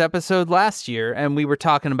Year's episode last year, and we were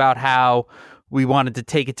talking about how we wanted to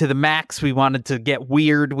take it to the max. We wanted to get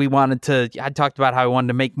weird. I talked about how I wanted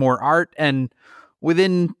to make more art, and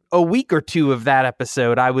within a week or two of that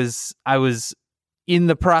episode, I was in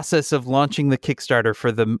the process of launching the Kickstarter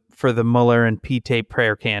for the Muller and P-Tape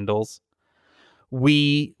prayer candles.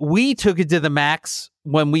 We took it to the max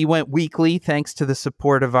when we went weekly, thanks to the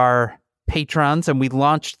support of our patrons, and we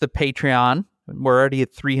launched the Patreon. We're already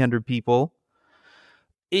at 300 people.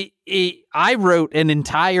 I wrote an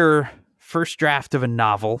entire first draft of a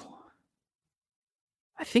novel.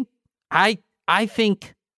 I think To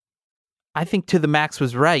the Max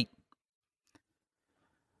was right.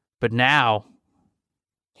 But now,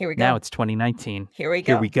 here we go. Now it's 2019. Here we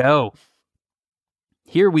go.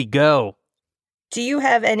 Here we go. Do you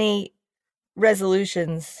have any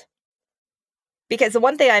resolutions? Because the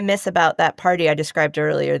one thing I miss about that party I described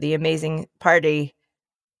earlier, the amazing party,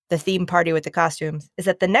 the theme party with the costumes, is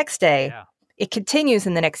that the next day, It continues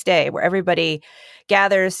in the next day where everybody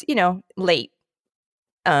gathers, late.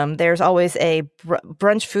 There's always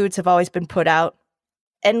brunch foods have always been put out,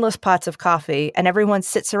 endless pots of coffee, and everyone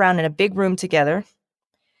sits around in a big room together.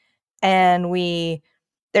 And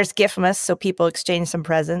there's Giftmas, so people exchange some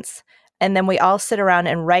presents. And then we all sit around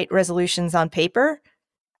and write resolutions on paper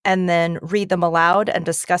and then read them aloud and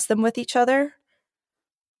discuss them with each other.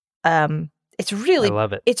 It's really, I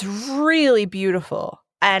love it. It's really beautiful.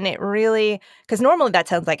 And it really, because normally that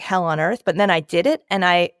sounds like hell on earth, but then I did it. And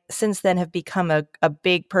I, since then, have become a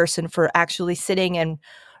big person for actually sitting and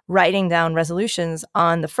writing down resolutions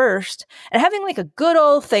on the first and having like a good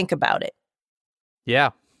old think about it.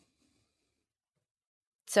 Yeah.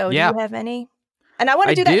 So do you have any? And I want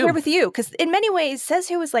to do that here with you, because in many ways, Says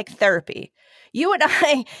Who is like therapy. You and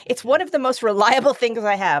I, it's one of the most reliable things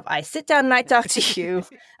I have. I sit down and I talk to you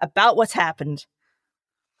about what's happened.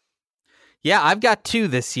 Yeah, I've got two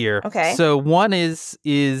this year. Okay. So one is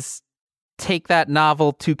take that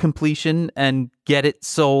novel to completion and get it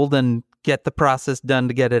sold and get the process done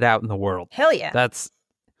to get it out in the world. Hell yeah. That's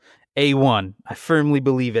A1. I firmly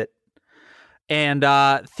believe it. And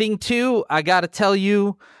thing two, I got to tell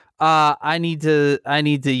you, I need to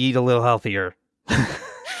eat a little healthier.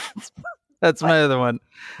 That's my other one.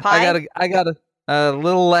 Pie? I got a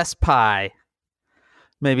little less pie,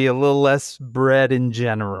 maybe a little less bread in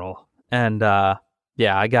general, and I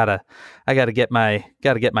gotta get my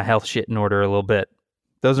health shit in order a little bit.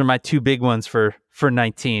 Those are my two big ones for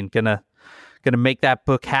 19. Gonna make that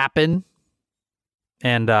book happen,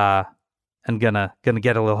 and gonna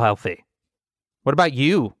get a little healthy. What about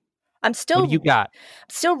you? What do you got?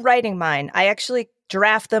 Still writing mine. I actually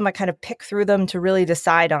draft them. I kind of pick through them to really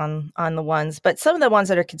decide on the ones. But some of the ones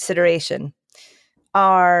that are consideration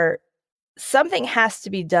are something has to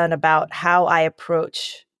be done about how I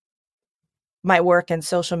approach my work in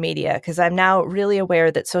social media, because I'm now really aware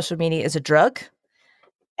that social media is a drug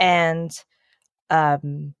and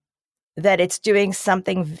that it's doing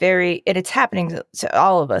something and it's happening to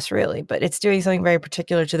all of us really, but it's doing something very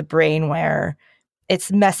particular to the brain where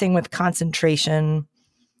it's messing with concentration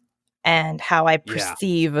and how I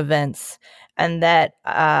perceive events, and that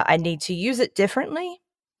I need to use it differently.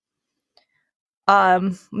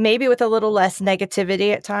 Maybe with a little less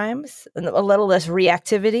negativity at times, and a little less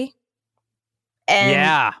reactivity.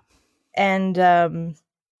 And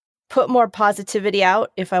put more positivity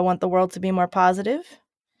out if I want the world to be more positive.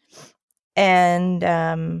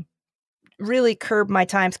 And really curb my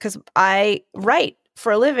times, because I write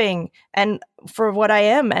for a living and for what I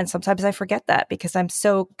am. And sometimes I forget that because I'm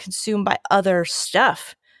so consumed by other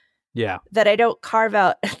stuff. Yeah. That I don't carve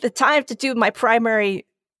out the time to do my primary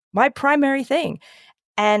thing.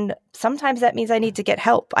 And sometimes that means I need to get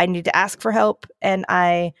help. I need to ask for help. And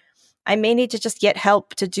I may need to just get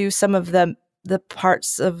help to do some of the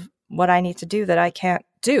parts of what I need to do that I can't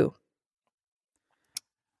do.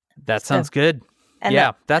 That sounds good.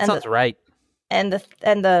 That sounds right. And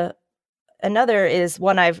another is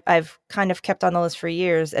one I've kind of kept on the list for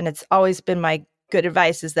years, and it's always been my good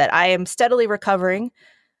advice, is that I am steadily recovering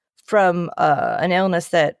from an illness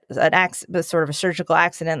sort of a surgical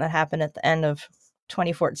accident that happened at the end of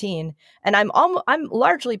 2014, and I'm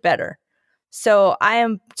largely better. So I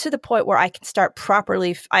am to the point where I can start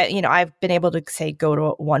properly. I've been able to say go to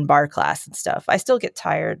one bar class and stuff. I still get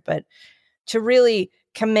tired, but to really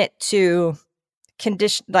commit to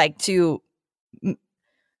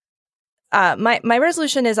my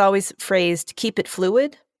resolution is always phrased, keep it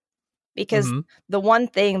fluid, because the one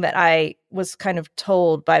thing that I was kind of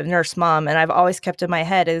told by Nurse Mom, and I've always kept in my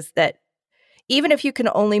head, is that even if you can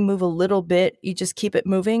only move a little bit, you just keep it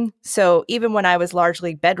moving. So even when I was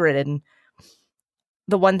largely bedridden,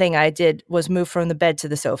 the one thing I did was move from the bed to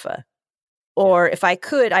the sofa. Or if I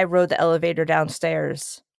could, I rode the elevator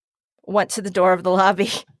downstairs, went to the door of the lobby,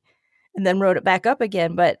 and then rode it back up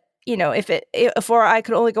again. But, if I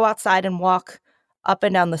could only go outside and walk up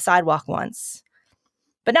and down the sidewalk once.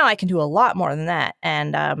 But now I can do a lot more than that.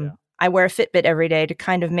 And I wear a Fitbit every day to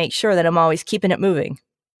kind of make sure that I'm always keeping it moving.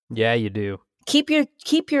 Yeah, you do. Keep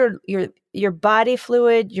your body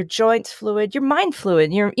fluid, your joints fluid, your mind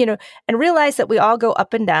fluid, and realize that we all go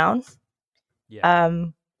up and down. Yeah.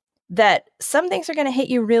 That some things are going to hit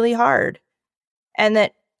you really hard, and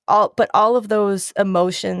that all of those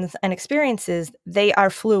emotions and experiences, they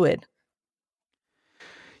are fluid.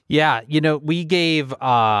 Yeah, we gave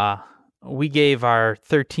our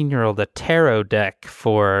 13-year-old a tarot deck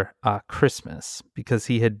for Christmas because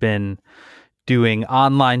he had been doing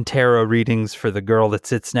online tarot readings for the girl that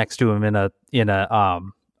sits next to him in a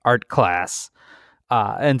art class,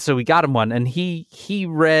 and so we got him one, and he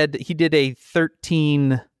did a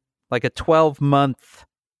 12-month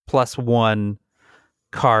plus one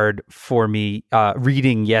card for me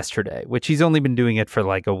reading yesterday, which he's only been doing it for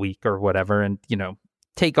like a week or whatever, and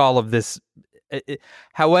take all of this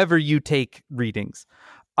however you take readings.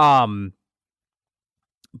 But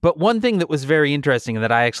one thing that was very interesting and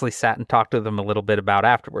that I actually sat and talked to them a little bit about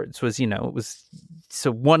afterwards was, it was, so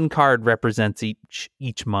one card represents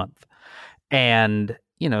each month. And,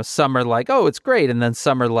 some are like, oh, it's great. And then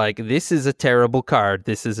some are like, this is a terrible card.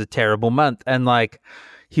 This is a terrible month. And like,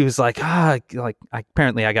 he was like,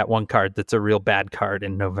 apparently I got one card that's a real bad card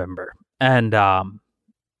in November. And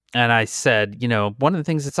I said, one of the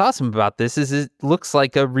things that's awesome about this is it looks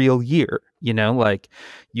like a real year, like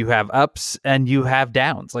you have ups and you have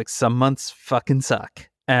downs. Like some months fucking suck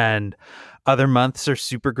and other months are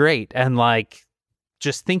super great. And like,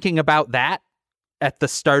 just thinking about that at the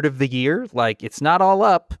start of the year, like it's not all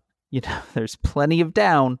up, there's plenty of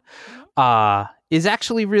down, is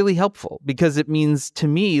actually really helpful because it means to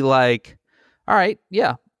me like, all right,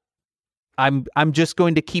 yeah, I'm just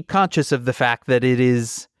going to keep conscious of the fact that it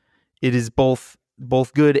is both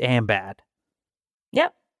good and bad.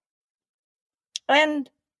 Yep. And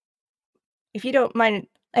if you don't mind,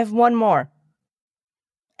 I have one more.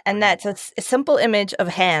 And that's a simple image of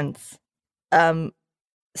hands.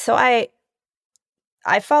 So I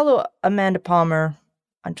follow Amanda Palmer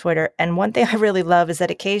on Twitter, and one thing I really love is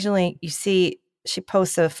that occasionally you see she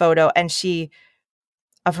posts a photo and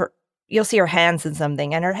you'll see her hands in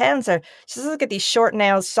something, and her hands she's look at these short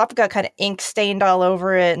nails. Stuff got kind of ink stained all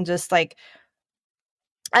over it, and just like,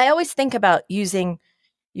 I always think about using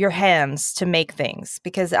your hands to make things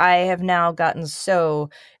because I have now gotten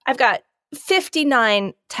I've got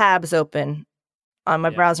 59 tabs open on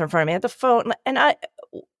my browser in front of me at the phone, and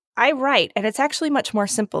I write, and it's actually much more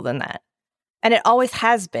simple than that, and it always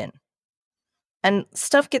has been, and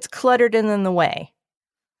stuff gets cluttered in the way.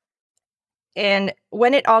 And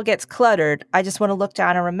when it all gets cluttered, I just want to look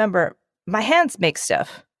down and remember my hands make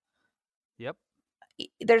stuff. Yep.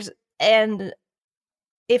 And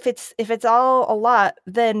if it's all a lot,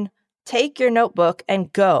 then take your notebook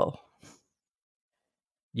and go.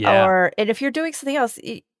 Yeah. And if you're doing something else,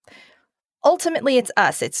 ultimately it's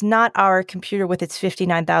us. It's not our computer with its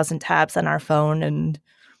 59,000 tabs on our phone, and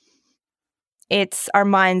it's our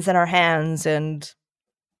minds and our hands. And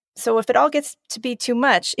so if it all gets to be too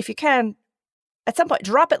much, if you can, at some point,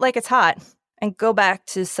 drop it like it's hot and go back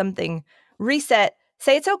to something, reset,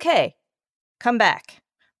 say it's okay, come back,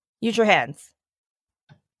 use your hands,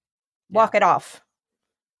 walk it off.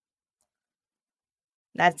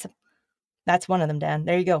 That's one of them, Dan.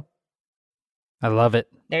 There you go. I love it.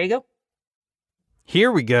 There you go.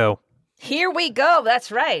 Here we go. Here we go.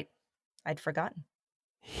 That's right. I'd forgotten.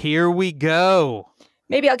 Here we go.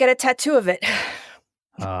 Maybe I'll get a tattoo of it.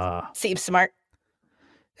 Seems smart.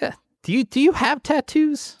 Yeah. Do you have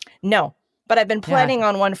tattoos? No, but I've been planning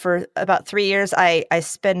on one for about 3 years. I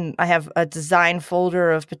have a design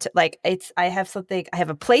folder of I have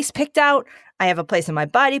a place picked out. I have a place in my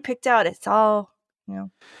body picked out. It's all,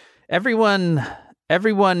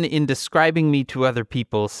 Everyone in describing me to other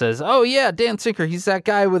people says, "Oh yeah, Dan Sinker, he's that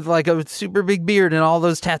guy with like a super big beard and all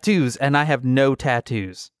those tattoos," and I have no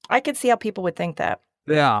tattoos. I could see how people would think that.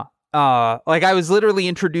 Yeah. Like I was literally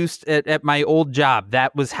introduced at my old job.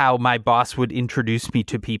 That was how my boss would introduce me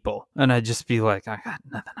to people. And I'd just be like, I got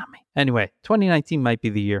nothing on me. Anyway, 2019 might be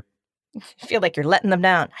the year. I feel like you're letting them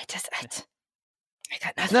down. I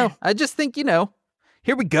got nothing. No, I just think,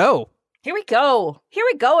 here we go. Here we go. Here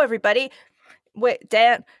we go, everybody. Wait,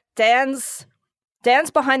 Dan's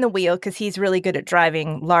behind the wheel because he's really good at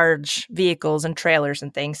driving large vehicles and trailers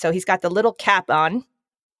and things. So he's got the little cap on.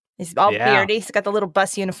 He's all beardy. He's got the little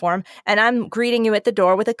bus uniform. And I'm greeting you at the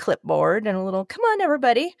door with a clipboard and a little, come on,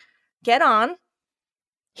 everybody. Get on.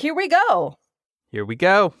 Here we go. Here we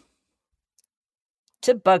go.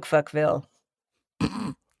 To Bugfuckville.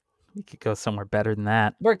 We could go somewhere better than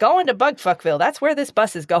that. We're going to Bugfuckville. That's where this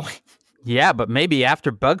bus is going. Yeah, but maybe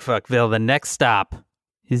after Bugfuckville, the next stop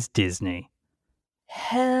is Disney.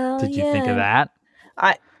 Hell Did you think of that?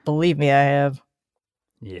 Believe me, I have.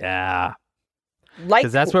 Yeah.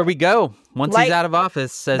 Because that's where we go. Once he's out of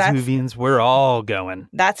office, says Whovians, we're all going.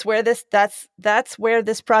 That's where this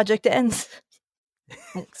project ends.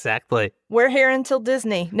 Exactly. We're here until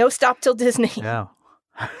Disney. No stop till Disney. Yeah.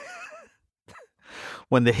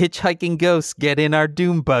 When the hitchhiking ghosts get in our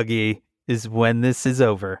doom buggy is when this is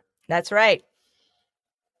over. That's right.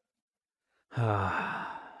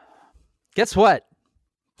 Guess what?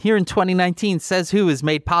 Here in 2019, Says Who is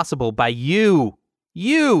made possible by you.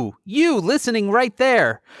 You listening right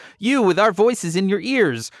there. You with our voices in your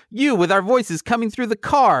ears. You with our voices coming through the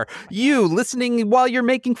car. You listening while you're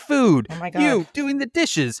making food. Oh my God. You doing the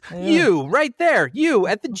dishes. Ew. You right there. You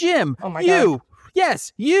at the gym. Oh my you. God.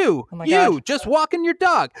 Yes, you. Oh my you God. just walking your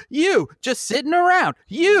dog. You just sitting around.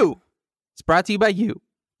 You. It's brought to you by you.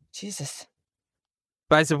 Jesus.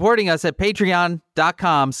 By supporting us at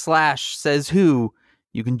patreon.com/sayswho.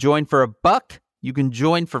 You can join for $1. You can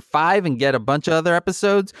join for $5 and get a bunch of other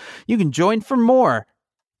episodes. You can join for more.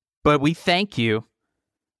 But we thank you.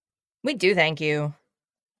 We do thank you.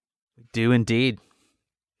 We do indeed.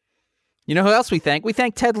 You know who else we thank? We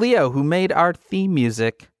thank Ted Leo, who made our theme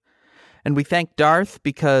music. And we thank Darth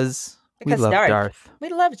because we love Darth. We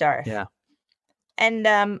love Darth. Yeah. And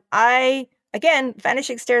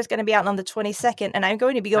Vanishing Stare is going to be out on the 22nd, and I'm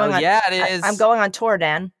going to be going on. Yeah, it is. I'm going on tour,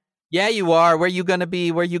 Dan. Yeah, you are. Where you gonna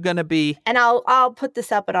be? And I'll put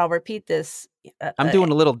this up and I'll repeat this. I'm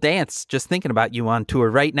doing a little dance just thinking about you on tour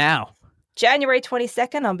right now. January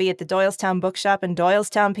 22nd, I'll be at the Doylestown Bookshop in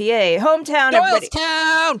Doylestown, PA. Hometown, everybody.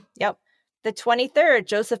 Doylestown! Yep. The 23rd,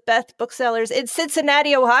 Joseph Beth Booksellers in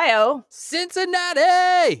Cincinnati, Ohio.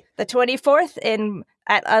 Cincinnati! The 24th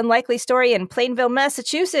at Unlikely Story in Plainville,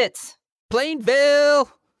 Massachusetts. Plainville!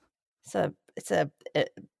 It's a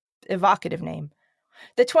evocative name.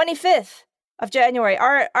 The 25th of January,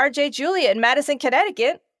 RJ Julia in Madison,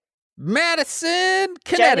 Connecticut. Madison,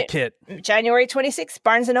 Connecticut. January 26th,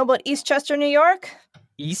 Barnes & Noble in Eastchester, New York.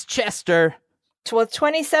 Eastchester.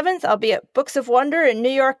 27th, I'll be at Books of Wonder in New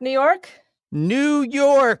York, New York. New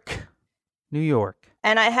York. New York.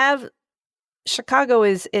 And I have Chicago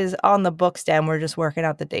is on the books, Dan. We're just working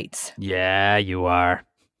out the dates. Yeah, you are.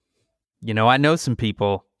 I know some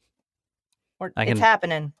people. It's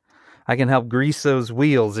happening. I can help grease those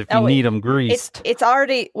wheels if you need them greased.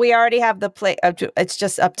 We already have the plate. It's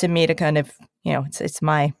just up to me to kind of, it's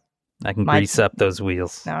my. I can grease up those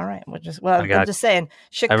wheels. All right. I'm just saying.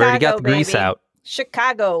 Chicago, I've already got the baby. grease out.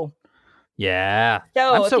 Chicago. Yeah.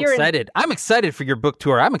 So I'm so excited. I'm excited for your book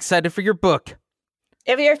tour. I'm excited for your book.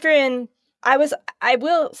 If you're in, I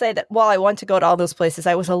will say that while I want to go to all those places,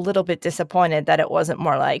 I was a little bit disappointed that it wasn't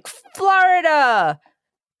more like Florida,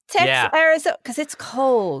 Texas, Arizona, because it's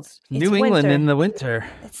cold. New England in the winter.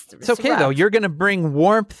 It's okay, rough. Though. You're going to bring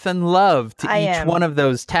warmth and love to each one of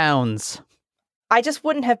those towns. I just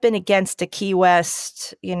wouldn't have been against a Key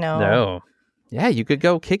West, No. Yeah, you could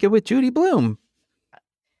go kick it with Judy Blume.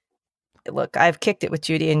 Look, I've kicked it with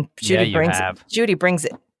Judy, and Judy brings it. Judy brings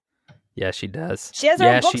it. Yeah, she does. She has her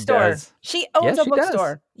own bookstore. She owns a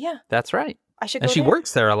bookstore. Yeah. That's right. I should go And she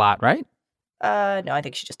works there a lot, right? No, I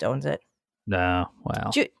think she just owns it. No,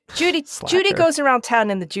 well. Judy goes around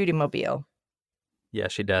town in the Judy Mobile. Yeah,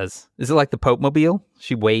 she does. Is it like the Pope Mobile?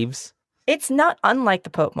 She waves? It's not unlike the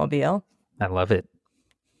Pope Mobile. I love it.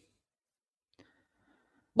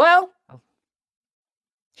 Well,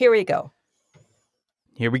 here we go.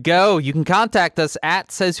 Here we go. You can contact us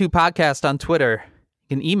at Says Who Podcast on Twitter.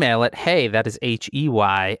 You can email it, hey, that is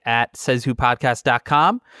HEY, at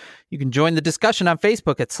sayswhopodcast.com. You can join the discussion on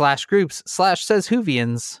Facebook at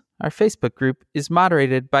 /groups/SaysWhovians. Our Facebook group is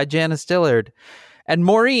moderated by Janice Dillard. And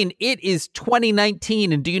Maureen, it is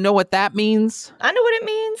 2019, and do you know what that means? I know what it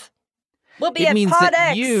means. We'll be it at means PodX.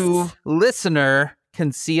 That you, listener,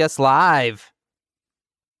 can see us live.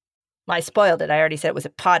 I spoiled it. I already said it was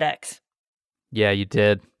at PodX. Yeah, you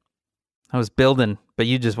did. I was building, but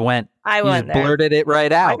you just went. I You went just there. blurted it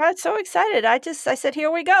right I out. got so excited. I said, here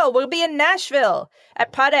we go. We'll be in Nashville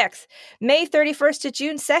at PodX, May 31st to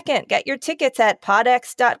June 2nd. Get your tickets at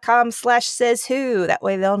podx.com/sayswho. That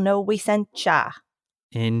way they'll know we sent ya.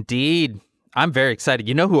 Indeed. I'm very excited.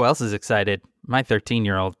 You know who else is excited? My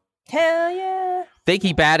 13-year-old. Hell yeah. They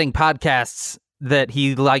keep adding podcasts that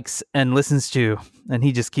he likes and listens to, and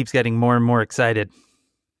he just keeps getting more and more excited.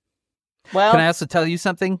 Well, Can I also tell you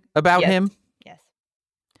something about him? Yes.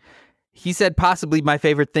 He said possibly my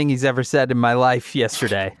favorite thing he's ever said in my life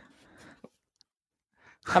yesterday.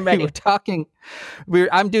 I'm ready. We were talking.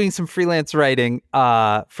 I'm doing some freelance writing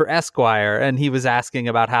for Esquire, and he was asking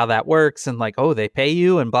about how that works and like, oh, they pay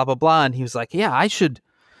you and blah blah blah. And he was like, yeah, I should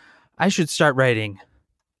start writing.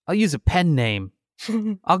 I'll use a pen name.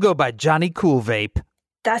 I'll go by Johnny Cool Vape.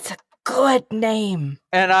 That's a good name.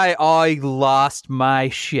 And I lost my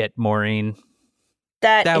shit, Maureen.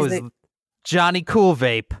 That was Johnny Cool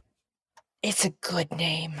Vape. It's a good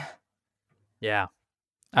name. Yeah.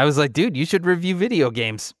 I was like, dude, you should review video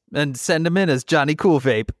games and send them in as Johnny Cool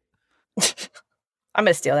Vape. I'm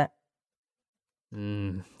gonna steal that.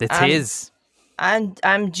 It's his.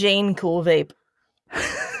 I'm Jane Cool Vape.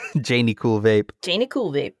 Janie Cool Vape. Janie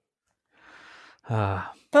Cool Vape. Puff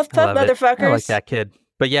Puff, motherfuckers. I like that kid.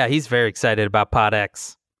 But yeah, he's very excited about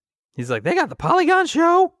PodX. He's like, they got the Polygon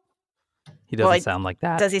show? He doesn't sound like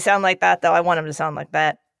that. Does he sound like that, though? I want him to sound like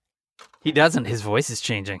that. He doesn't. His voice is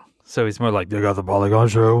changing. So he's more like, they got the Polygon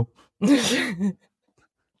show. I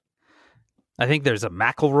think there's a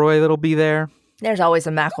McElroy that'll be there. There's always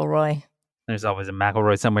a McElroy. There's always a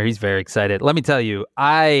McElroy somewhere. He's very excited. Let me tell you,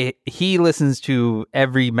 he listens to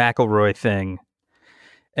every McElroy thing.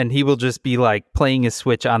 And he will just be like playing his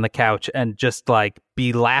Switch on the couch and just like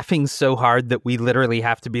be laughing so hard that we literally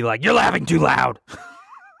have to be like, you're laughing too loud.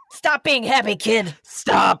 Stop being happy, kid.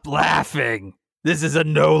 Stop laughing. This is a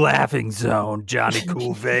no laughing zone, Johnny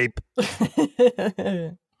Cool Vape.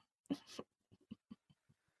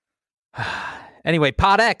 Anyway,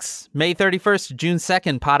 PodX, May 31st to June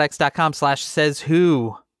 2nd,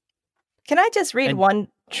 podx.com/sayswho. Can I just read one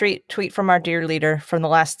tweet from our dear leader from the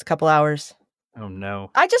last couple hours? Oh, no.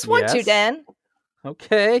 I just want to, Dan.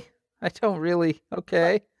 Okay. I don't really.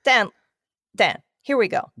 Okay. Dan, here we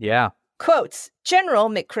go. Yeah. Quotes, General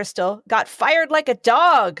McChrystal got fired like a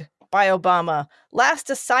dog by Obama. Last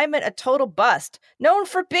assignment, a total bust. Known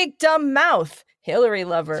for big dumb mouth. Hillary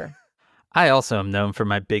lover. I also am known for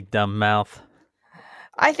my big dumb mouth.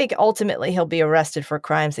 I think ultimately he'll be arrested for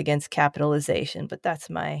crimes against capitalization, but that's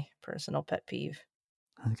my personal pet peeve.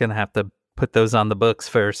 I'm going to have to put those on the books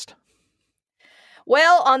first.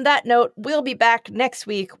 Well, on that note, we'll be back next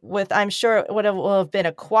week with, I'm sure it will have been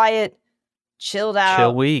a quiet, chilled out.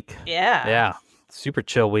 Chill week. Yeah. Yeah. Super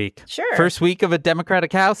chill week. Sure. First week of a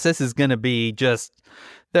Democratic House. This is going to be just,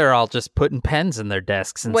 they're all just putting pens in their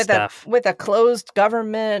desks and stuff. With a closed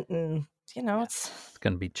government and, it's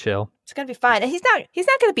going to be chill. It's going to be fine. And he's not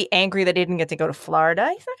going to be angry that he didn't get to go to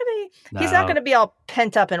Florida. He's not going to be all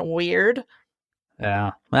pent up and weird.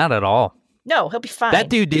 Yeah. Not at all. No, he'll be fine. That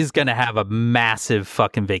dude is going to have a massive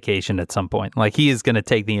fucking vacation at some point. Like, he is going to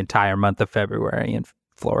take the entire month of February in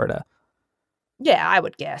Florida. Yeah, I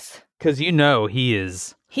would guess. Because he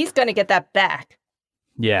is. He's going to get that back.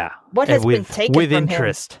 Yeah. What has been taken with from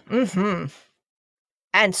interest. him. Mm-hmm.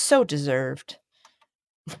 And so deserved.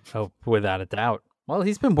 Oh, without a doubt. Well,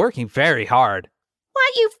 he's been working very hard.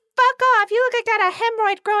 What, you fuck off? You look like you got a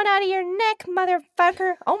hemorrhoid growing out of your neck,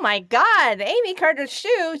 motherfucker. Oh my God, Amy Carter's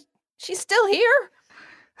shoe. She's still here?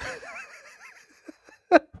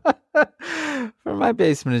 From my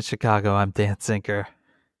basement in Chicago, I'm Dan Sinker.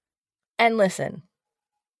 And listen,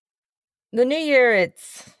 the new year, it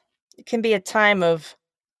can be a time of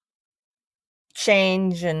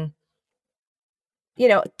change and,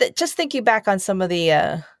 just thinking back on some of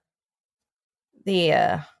the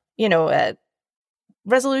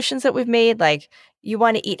resolutions that we've made, like you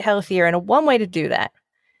want to eat healthier. And one way to do that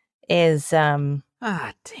is, damn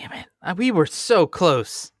it. We were so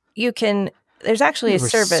close. There's actually a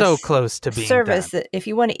service. So close to being service done. That if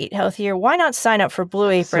you want to eat healthier, why not sign up for Blue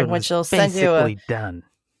Apron, which will send you done.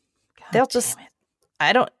 God, they'll just,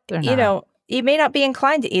 you may not be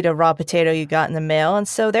inclined to eat a raw potato you got in the mail. And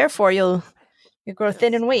so therefore you grow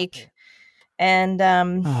thin and weak. And,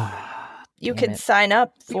 you can sign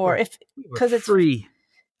up for because it's free.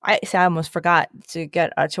 I almost forgot to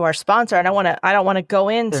get to our sponsor, and I don't want to go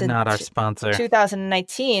into They're not our sponsor.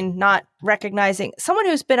 2019 not recognizing someone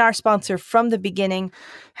who's been our sponsor from the beginning.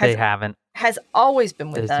 Has always been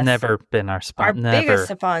with us. Never been our sponsor. Biggest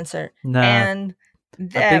sponsor. No. And Our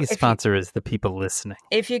biggest sponsor is the people listening.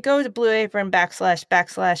 If you go to Blue Apron /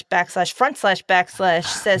 / front /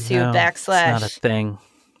 says who / It's not a thing.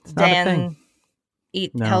 It's not a Dan thing.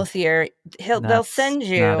 eat No. healthier, they'll send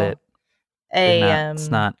you Not it. It's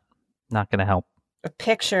not going to help. a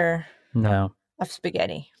picture No. of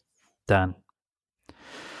spaghetti. Done.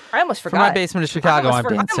 I almost forgot. From my basement in Chicago, I'm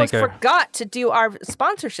Dan I almost Sinker. forgot to do our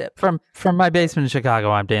sponsorship. From my basement in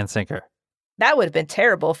Chicago, I'm Dan Sinker. That would have been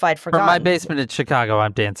terrible if I'd forgotten. From my basement in Chicago,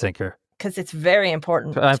 I'm Dan Sinker. Because it's very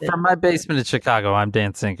important From my basement in Chicago, I'm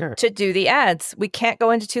Dan Sinker. to do the ads. We can't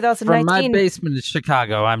go into From 2019 my basement in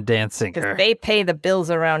Chicago, I'm Dan Sinker. because they pay the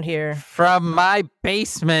bills around here. From my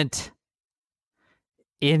basement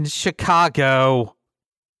in Chicago,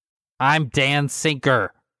 I'm Dan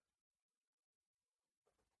Sinker.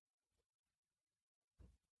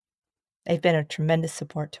 They've been a tremendous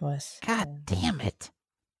support to us. God damn it.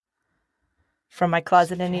 From my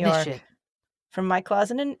closet in New Finish York. it. From my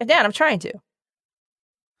closet in Dan, I'm trying to.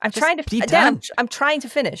 I'm Just trying to. be Dan, done. I'm trying to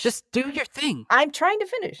finish. Just do your thing. I'm trying to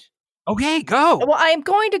finish. Okay, go. Well, I am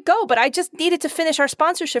going to go, but I just needed to finish our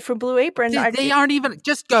sponsorship from Blue Apron. They aren't even.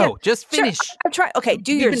 Just go. Yeah, just Sure, finish. I'm trying. Okay,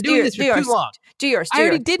 do You've yours. been Do doing yours. this Do for yours. too long. Do yours. I Do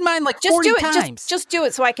already yours. did mine like Just 40 do it. times. Just do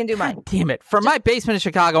it so I can do mine. God damn it. From my basement in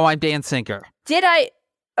Chicago, I'm Dan Sinker. Did I?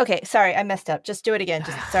 Okay, sorry, I messed up. Just do it again.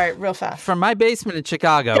 Sorry, real fast. From my basement in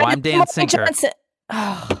Chicago, Did I I'm do Dan Martin Sinker. Johnson?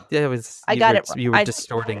 Oh, It was. I you got were, it. You were I-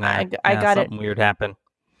 distorting that. I got it. Something weird happened.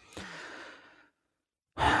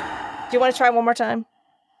 do you want to try one more time?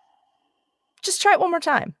 Just try it one more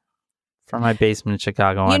time. From my basement in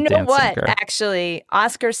Chicago, You I'm know Dan what? Sinker. Actually,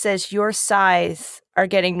 Oscar says your sighs are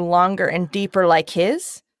getting longer and deeper like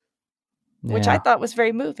his, which I thought was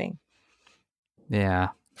very moving. Yeah.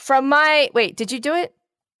 From my wait, did you do it?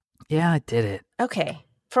 Yeah, I did it. Okay.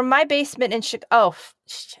 From my basement in Chicago. Oh,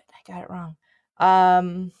 shit, I got it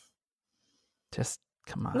wrong. Just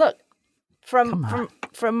come on. Look, Come on.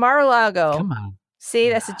 from Mar-a-Lago. Come on. See,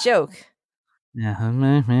 that's a joke. Yeah.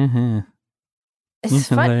 It's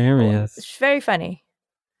fun. Hilarious. It's very funny.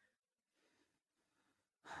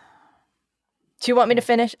 Do you want me to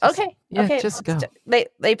finish? Okay. yeah, okay. just go.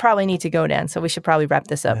 They probably need to go, Dan, so we should probably wrap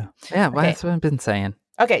this up. Yeah, well, Okay. that's what I've been saying.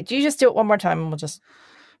 Okay, do you just do it one more time and we'll just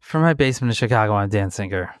From my basement in Chicago, I'm Dan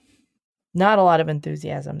Sinker. not a lot of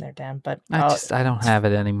enthusiasm there, Dan, but I don't have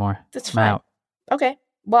it anymore. that's I'm fine. out. Okay.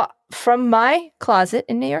 Well, from my closet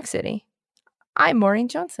in New York City, I'm Maureen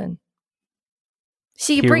Johnson.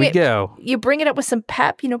 See, you Here bring we it go. you bring it up with some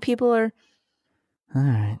pep, people are All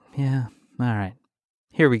right. Yeah. All right.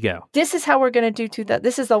 Here we go. this is how we're going to do that.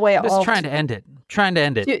 This is the way I'm just trying to end it. I'm just trying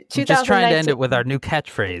to end it with our new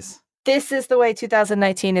catchphrase. This is the way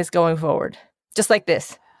 2019 is going forward. Just like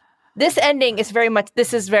this. This ending is very much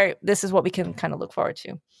this is what we can kind of look forward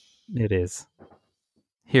to. It is.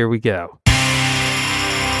 Here we go.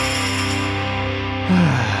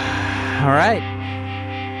 All right.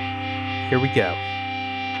 Here we go.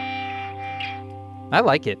 I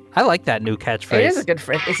like it. I like that new catchphrase. It is a good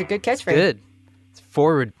phrase. It's a good catchphrase. Good. It's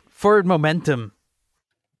forward momentum.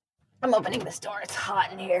 I'm opening this door. It's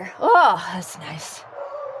hot in here. Oh, that's nice.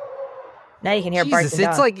 Now you can hear Jesus,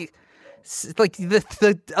 barking it's dog. like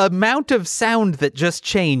the amount of sound that just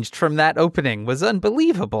changed from that opening was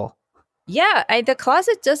unbelievable. Yeah, the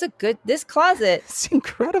closet does a good. This closet. It's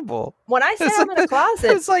incredible. When I say It's I'm in a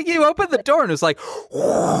closet, It's like you open the door and it's like,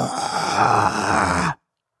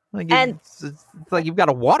 And- it's like you've got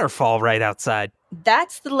a waterfall right outside.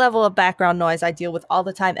 that's the level of background noise I deal with all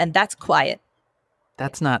the time, and that's quiet.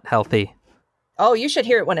 That's not healthy. Oh, you should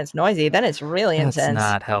hear it when it's noisy. Then it's really That's intense.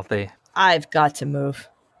 not healthy. I've got to move.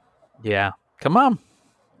 Yeah. Come on.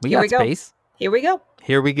 We Here got we go. space. Here we go.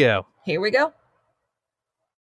 Here we go. Here we go.